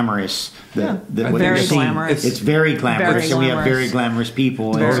glamorous. Yeah. What Very you're seeing. glamorous. It's very glamorous. Very So we have very glamorous. glamorous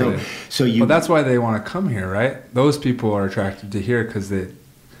people. And Totally. so But that's why they want to come here, right? Those people are attracted to here because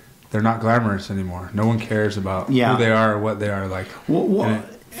they're not glamorous anymore. No one cares about who they are or what they are like. Well, and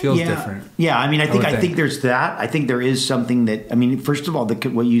it feels different. Yeah, I mean, I would think think. there's that. I think there is something that, I mean, first of all,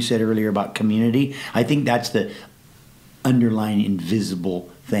 what you said earlier about community, I think that's the underlying invisible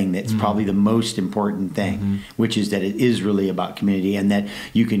thing that's probably the most important thing, which is that it is really about community, and that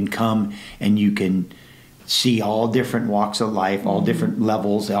you can come and you can see all different walks of life, all different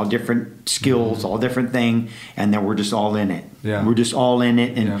levels, all different skills, all different thing, and then we're just all in it. Yeah. We're just all in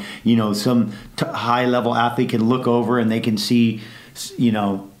it, and some high level athlete can look over and they can see,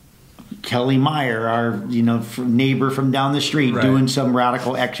 Kelly Meyer, our neighbor from down the street, Right. doing some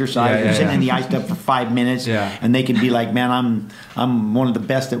radical exercise. Yeah, We're sitting yeah. in the ice tub for 5 minutes, and they can be like, "Man, I'm one of the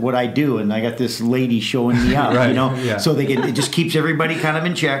best at what I do," and I got this lady showing me out. Right. Yeah. So it just keeps everybody kind of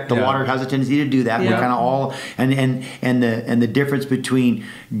in check. The water has a tendency to do that. Yeah. We're kind of all and the difference between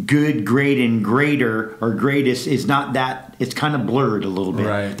good, great, and greater or greatest is not that. It's kind of blurred a little bit.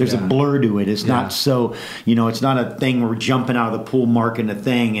 Right, There's a yeah. blur to it. It's Yeah. not so, it's not a thing where we're jumping out of the pool marking a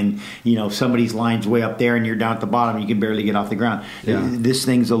thing and, somebody's line's way up there and you're down at the bottom and you can barely get off the ground. Yeah. This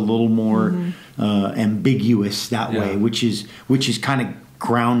thing's a little more ambiguous that way, Yeah. which is kind of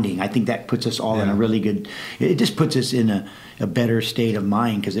grounding. I think that puts us all in a really good, it just puts us in a better state of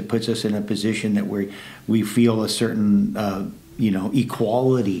mind because it puts us in a position that we feel a certain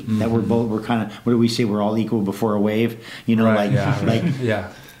equality, that we're kind of, what do we say, we're all equal before a wave, Right, like yeah.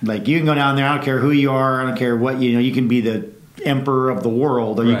 like you can go down there, I don't care who you are, I don't care what, you can be the emperor of the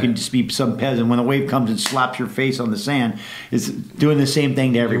world, or you Right. can just be some peasant. When the wave comes and slaps your face on the sand, it's doing the same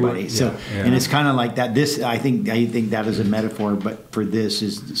thing to everybody. So, yeah. and it's kind of like that. This, I think that is a metaphor, but for this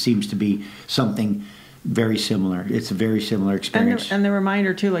seems to be something very similar. It's a very similar experience. And the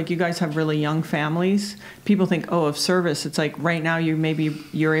reminder too, like you guys have really young families. People think, of service. It's like right now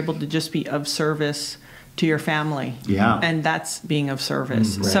you're able to just be of service to your family. Yeah. And that's being of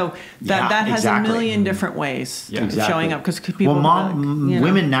service. Right. So that has exactly. a million different ways Yeah. of showing up because people.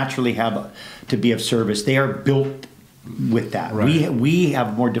 Women naturally have to be of service. They are built with that. Right. We have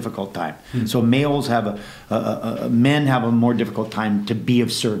a more difficult time. So males have men have a more difficult time to be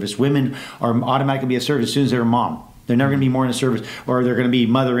of service. Women are automatically be of service as soon as they're a mom. They're never going to be more in a service, or they're going to be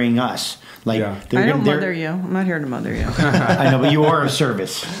mothering us. Like Yeah. I don't mother you. I'm not here to mother you. I know, but you are of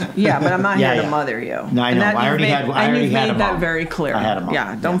service. Yeah, but I'm not Yeah, here yeah. to mother you. No, I know. I already had you've a made that mom. very clear. I had a mom.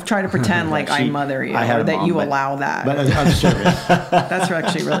 Yeah, don't try to pretend like I She- mother you I had or a that mom, you but- allow that. But of service. That's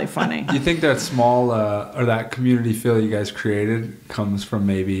actually really funny. You think that small or that community feel you guys created comes from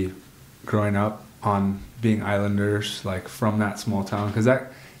maybe growing up on being islanders, like from that small town, because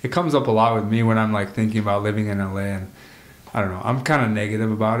it comes up a lot with me when I'm like thinking about living in LA, and I don't know, I'm kind of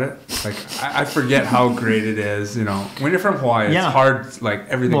negative about it. Like I forget how great it is. You know, when you're from Hawaii, it's hard. Like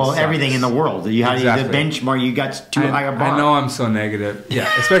everything. Well, sucks. everything in the world. You have Exactly. the benchmark. You got too high a bar. I know I'm so negative.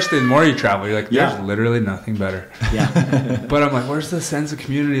 Yeah, especially the more you travel, you're like, there's literally nothing better. Yeah. But I'm like, where's the sense of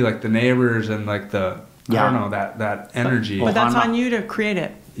community, like the neighbors and like the I don't know, that energy. But that's on you to create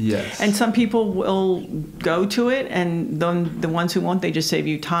it. Yes. And some people will go to it, and then the ones who won't, they just save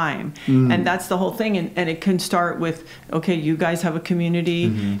you time. And that's the whole thing. And it can start with, okay, you guys have a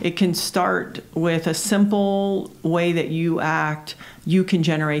community. It can start with a simple way that you act. You can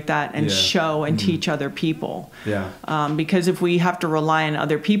generate that and show and teach other people. Yeah. Because if we have to rely on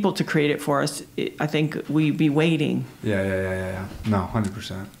other people to create it for us, I think we'd be waiting. Yeah. No,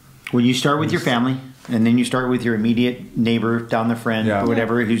 100%. Well, you start with your family, and then you start with your immediate neighbor down the friend or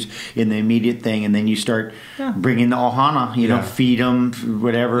whatever who's in the immediate thing, and then you start bringing the ohana. You know, feed them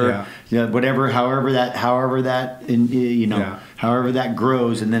whatever, whatever, however that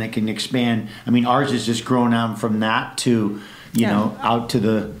grows, and then it can expand. I mean, ours is just growing out from that to you know out to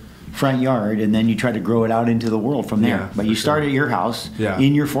the front yard, and then you try to grow it out into the world from there. But you start at your house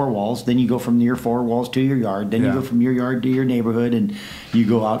in your four walls, then you go from your four walls to your yard, then you go from your yard to your neighborhood, and you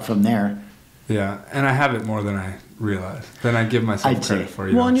go out from there. Yeah, and I have it more than I realize, than I give myself credit for.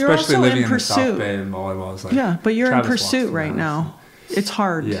 You well, know? and you're especially also living in in pursuit. the South Bay and volleyball is like but you're Travis in pursuit right now. It's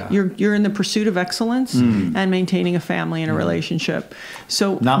hard. Yeah. You're in the pursuit of excellence and maintaining a family and a relationship.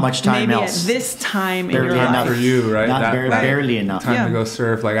 So not much time maybe else. At this time Barely in your enough life. for you, right? Not barely enough. Time to go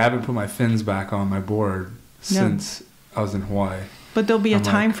surf. Like I haven't put my fins back on my board since I was in Hawaii. But there'll be a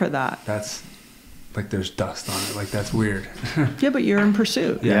time like, for that. That's like there's dust on it. Like that's weird. Yeah, but you're in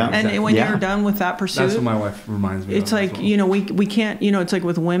pursuit. Yeah. And Exactly. when you're done with that pursuit, that's what my wife reminds me of. It's like, well. you know, we can't, you know, it's like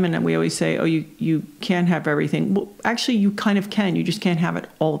with women, and we always say, oh, you can't have everything. Well, actually, you kind of can. You just can't have it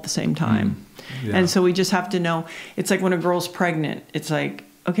all at the same time. Yeah. And so we just have to know. It's like when a girl's pregnant. It's like,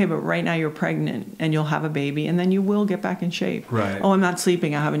 okay, but right now you're pregnant and you'll have a baby, and then you will get back in shape. Right. Oh, I'm not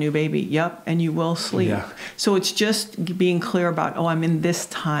sleeping. I have a new baby. Yep. And you will sleep. Yeah. So it's just being clear about, oh, I'm in this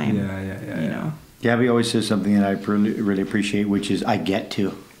time. Yeah. You know. Gabby always says something that I really appreciate, which is I get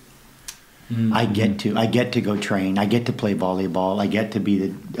to. I get to go train. I get to play volleyball. I get to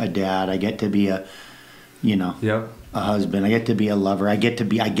be a dad. I get to be a husband. I get to be a lover. I get to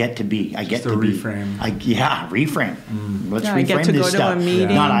be. Reframe. Reframe. Let's reframe I get to this go stuff. to a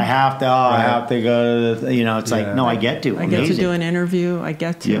meeting. Not I have to. I have to go to. It's like no, I get to. I get to do an interview. I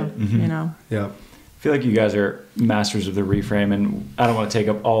get to. You know. Yeah. I feel like you guys are masters of the reframe, and I don't want to take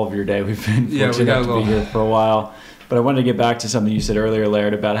up all of your day. We've been fortunate to be here for a while. But I wanted to get back to something you said earlier,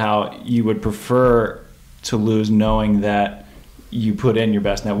 Laird, about how you would prefer to lose knowing that you put in your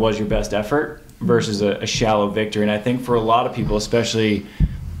best and that was your best effort versus a shallow victory. And I think for a lot of people, especially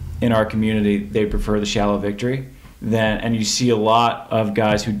in our community, they prefer the shallow victory. And you see a lot of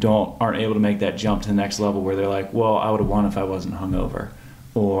guys who aren't able to make that jump to the next level where they're like, well, I would have won if I wasn't hungover.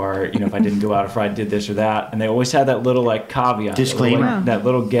 Or, if I didn't go out, if I did this or that. And they always had that little caveat. Disclaimer. That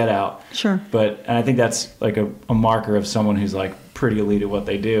little get out. Sure. And I think that's like a marker of someone who's like pretty elite at what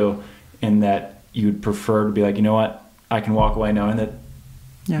they do, in that you'd prefer to be like, you know what, I can walk away knowing that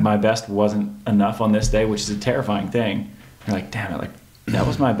my best wasn't enough on this day, which is a terrifying thing. You're like, damn it, that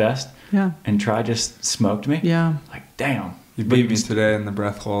was my best. Yeah. And Try just smoked me. Yeah. Like, damn. You beat me today in the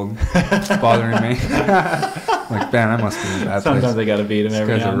breath hold. It's bothering me. Like, man, I must be in a bad Sometimes place. they got to beat him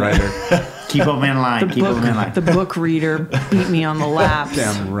every This guy's now a and then. writer. Keep them in line. The book reader beat me on the laps.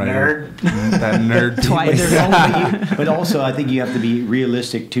 Damn writer. That nerd. Twice. But also, I think you have to be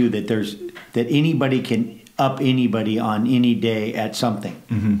realistic too. That anybody can up anybody on any day at something.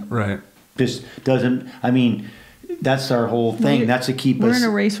 Mm-hmm. Right. Just doesn't. I mean, that's our whole thing. That's to keep us. We're in a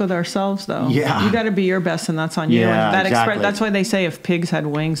race with ourselves, though. Yeah. You got to be your best, and that's on you. Yeah, And exactly. that's why they say if pigs had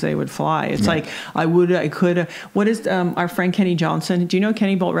wings, they would fly. It's like, I would, I could. What is our friend Kenny Johnson? Do you know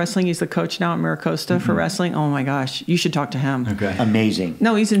Kenny Bolt Wrestling? He's the coach now at Maricosta for wrestling. Oh my gosh, you should talk to him. Okay. Amazing.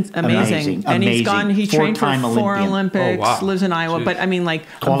 No, he's amazing. And he's gone. He trained for Four-time 4 Olympian. Olympics. Oh, wow. Lives in Iowa. Jeez. But I mean, like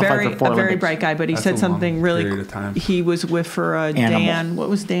Qualified for a 4 very Olympics. bright guy. But he That's said a something long really. period of time. He was with Dan. What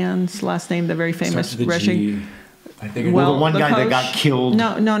was Dan's last name? The very famous Starts with a wrestling. G. I think Well, the one guy that got killed.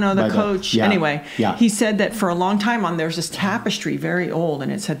 No, the coach. Anyway, yeah. he said that for a long time there's this tapestry, very old,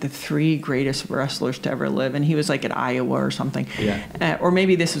 and it said the 3 greatest wrestlers to ever live, and he was like at Iowa or something. Yeah. Or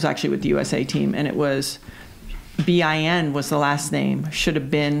maybe this was actually with the USA team, and it was BIN was the last name. Should have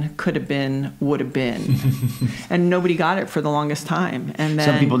been, could have been, would have been. And nobody got it for the longest time. And then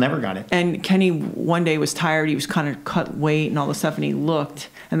Some people never got it. And Kenny one day was tired. He was kind of cut weight and all this stuff. And he looked,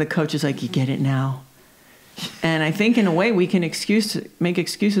 and the coach is like, "You get it now." And I think in a way we can make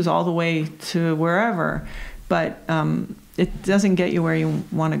excuses all the way to wherever, but it doesn't get you where you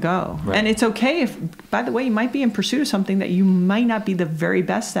want to go. Right. And it's okay if, by the way, you might be in pursuit of something that you might not be the very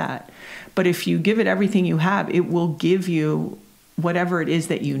best at. But if you give it everything you have, it will give you whatever it is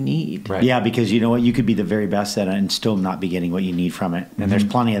that you need. Right. Yeah, because you know what? You could be the very best at it and still not be getting what you need from it. And there's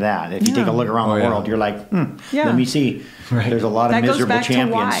plenty of that. If you take a look around the world, you're like, let me see. Right. There's a lot of that miserable goes back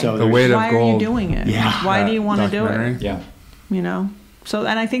champions. To why. So The weight of why gold. are you doing it? Yeah. Why do you want to do it? Yeah. You know? So,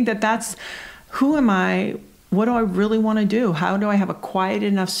 and I think that's, who am I? What do I really want to do? How do I have a quiet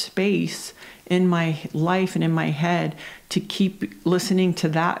enough space in my life and in my head to keep listening to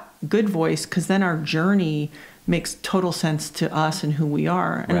that good voice? Because then our journey makes total sense to us and who we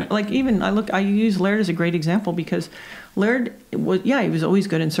are. And Right. like even I use Laird as a great example because Laird was, he was always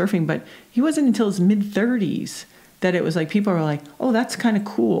good in surfing, but he wasn't until his mid-30s that it was like people were like, oh, that's kind of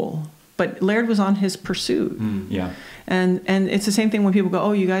cool. But Laird was on his pursuit. Yeah. And it's the same thing when people go,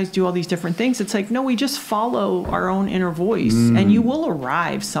 oh, you guys do all these different things. It's like, no, we just follow our own inner voice, and you will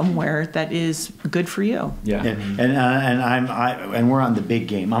arrive somewhere that is good for you. Yeah. And we're on the big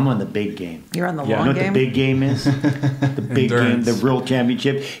game. I'm on the big game. You're on the Yeah. long You know what game. the big game is? The big game, Endurance. the real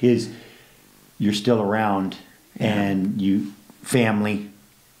championship is you're still around and you family,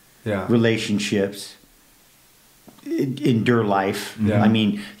 Yeah. relationships, endure life. Yeah. I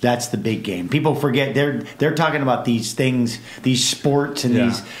mean, that's the big game. People forget they're talking about these things, these sports and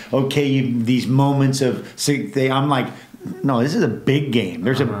these moments of I'm like, no, this is a big game.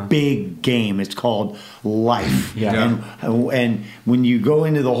 There's a big game. It's called life. Yeah. And when you go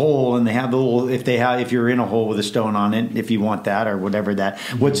into the hole and they have the little, if you're in a hole with a stone on it, if you want that or whatever that,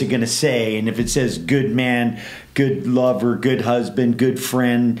 what's it going to say? And if it says good man, good lover, good husband, good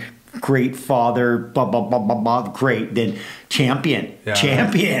friend, great father, blah, blah, blah, blah, blah, great, then champion.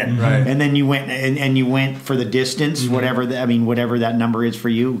 Right. And then you went and you went for the distance, whatever that number is for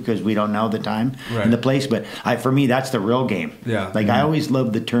you, because we don't know the time and the place. But for me, that's the real game. Yeah. Like I always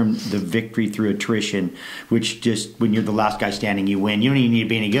love the term, the victory through attrition, which just when you're the last guy standing, you win. You don't even need to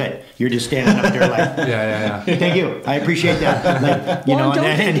be any good. You're just standing up there like, Yeah. thank you, I appreciate that. Like, you know,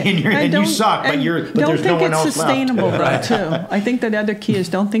 and you suck, but there's no one else left. Don't think it's sustainable though, too. I think that the other key is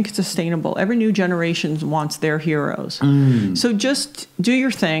don't think it's sustainable. Every new generation wants their heroes. So just do your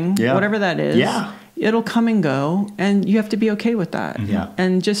thing, whatever that is. Yeah. It'll come and go, and you have to be okay with that. Yeah.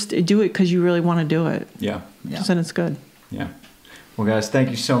 And just do it because you really want to do it. Yeah. Because then it's good. Yeah. Well, guys, thank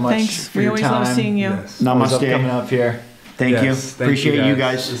you so much Thanks. for We your always time. love seeing you. Yes. Always Namaste. coming up here. Thank you. Yes, thank Appreciate you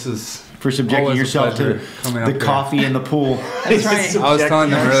guys This is for subjecting always a yourself to pleasure coming up the here. coffee and the pool. That's right. I was telling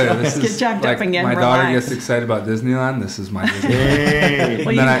them earlier, this Get is jacked like up and get my daughter relaxed. gets excited about Disneyland. This is my Disneyland. Hey.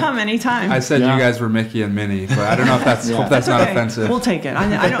 Well, you then can I- come anytime. I said you guys were Mickey and Minnie, but I don't know if that's hope that's not okay. offensive. We'll take it.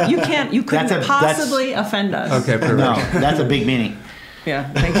 I don't. You can't. You couldn't That's possibly offend us. Okay, perfect. No, that's a big mini. Yeah.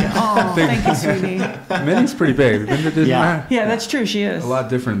 Thank you. Oh, thank you, sweetie. Minnie's pretty big. Been to Disneyland? Yeah. Yeah, that's true. She is. A lot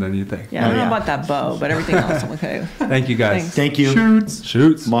different than you think. Yeah, I don't know yeah. about that bow, but everything else I'm okay. Thank you guys. Thanks. Thank you.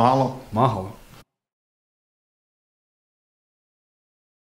 Shoots. Mahalo. Mahalo.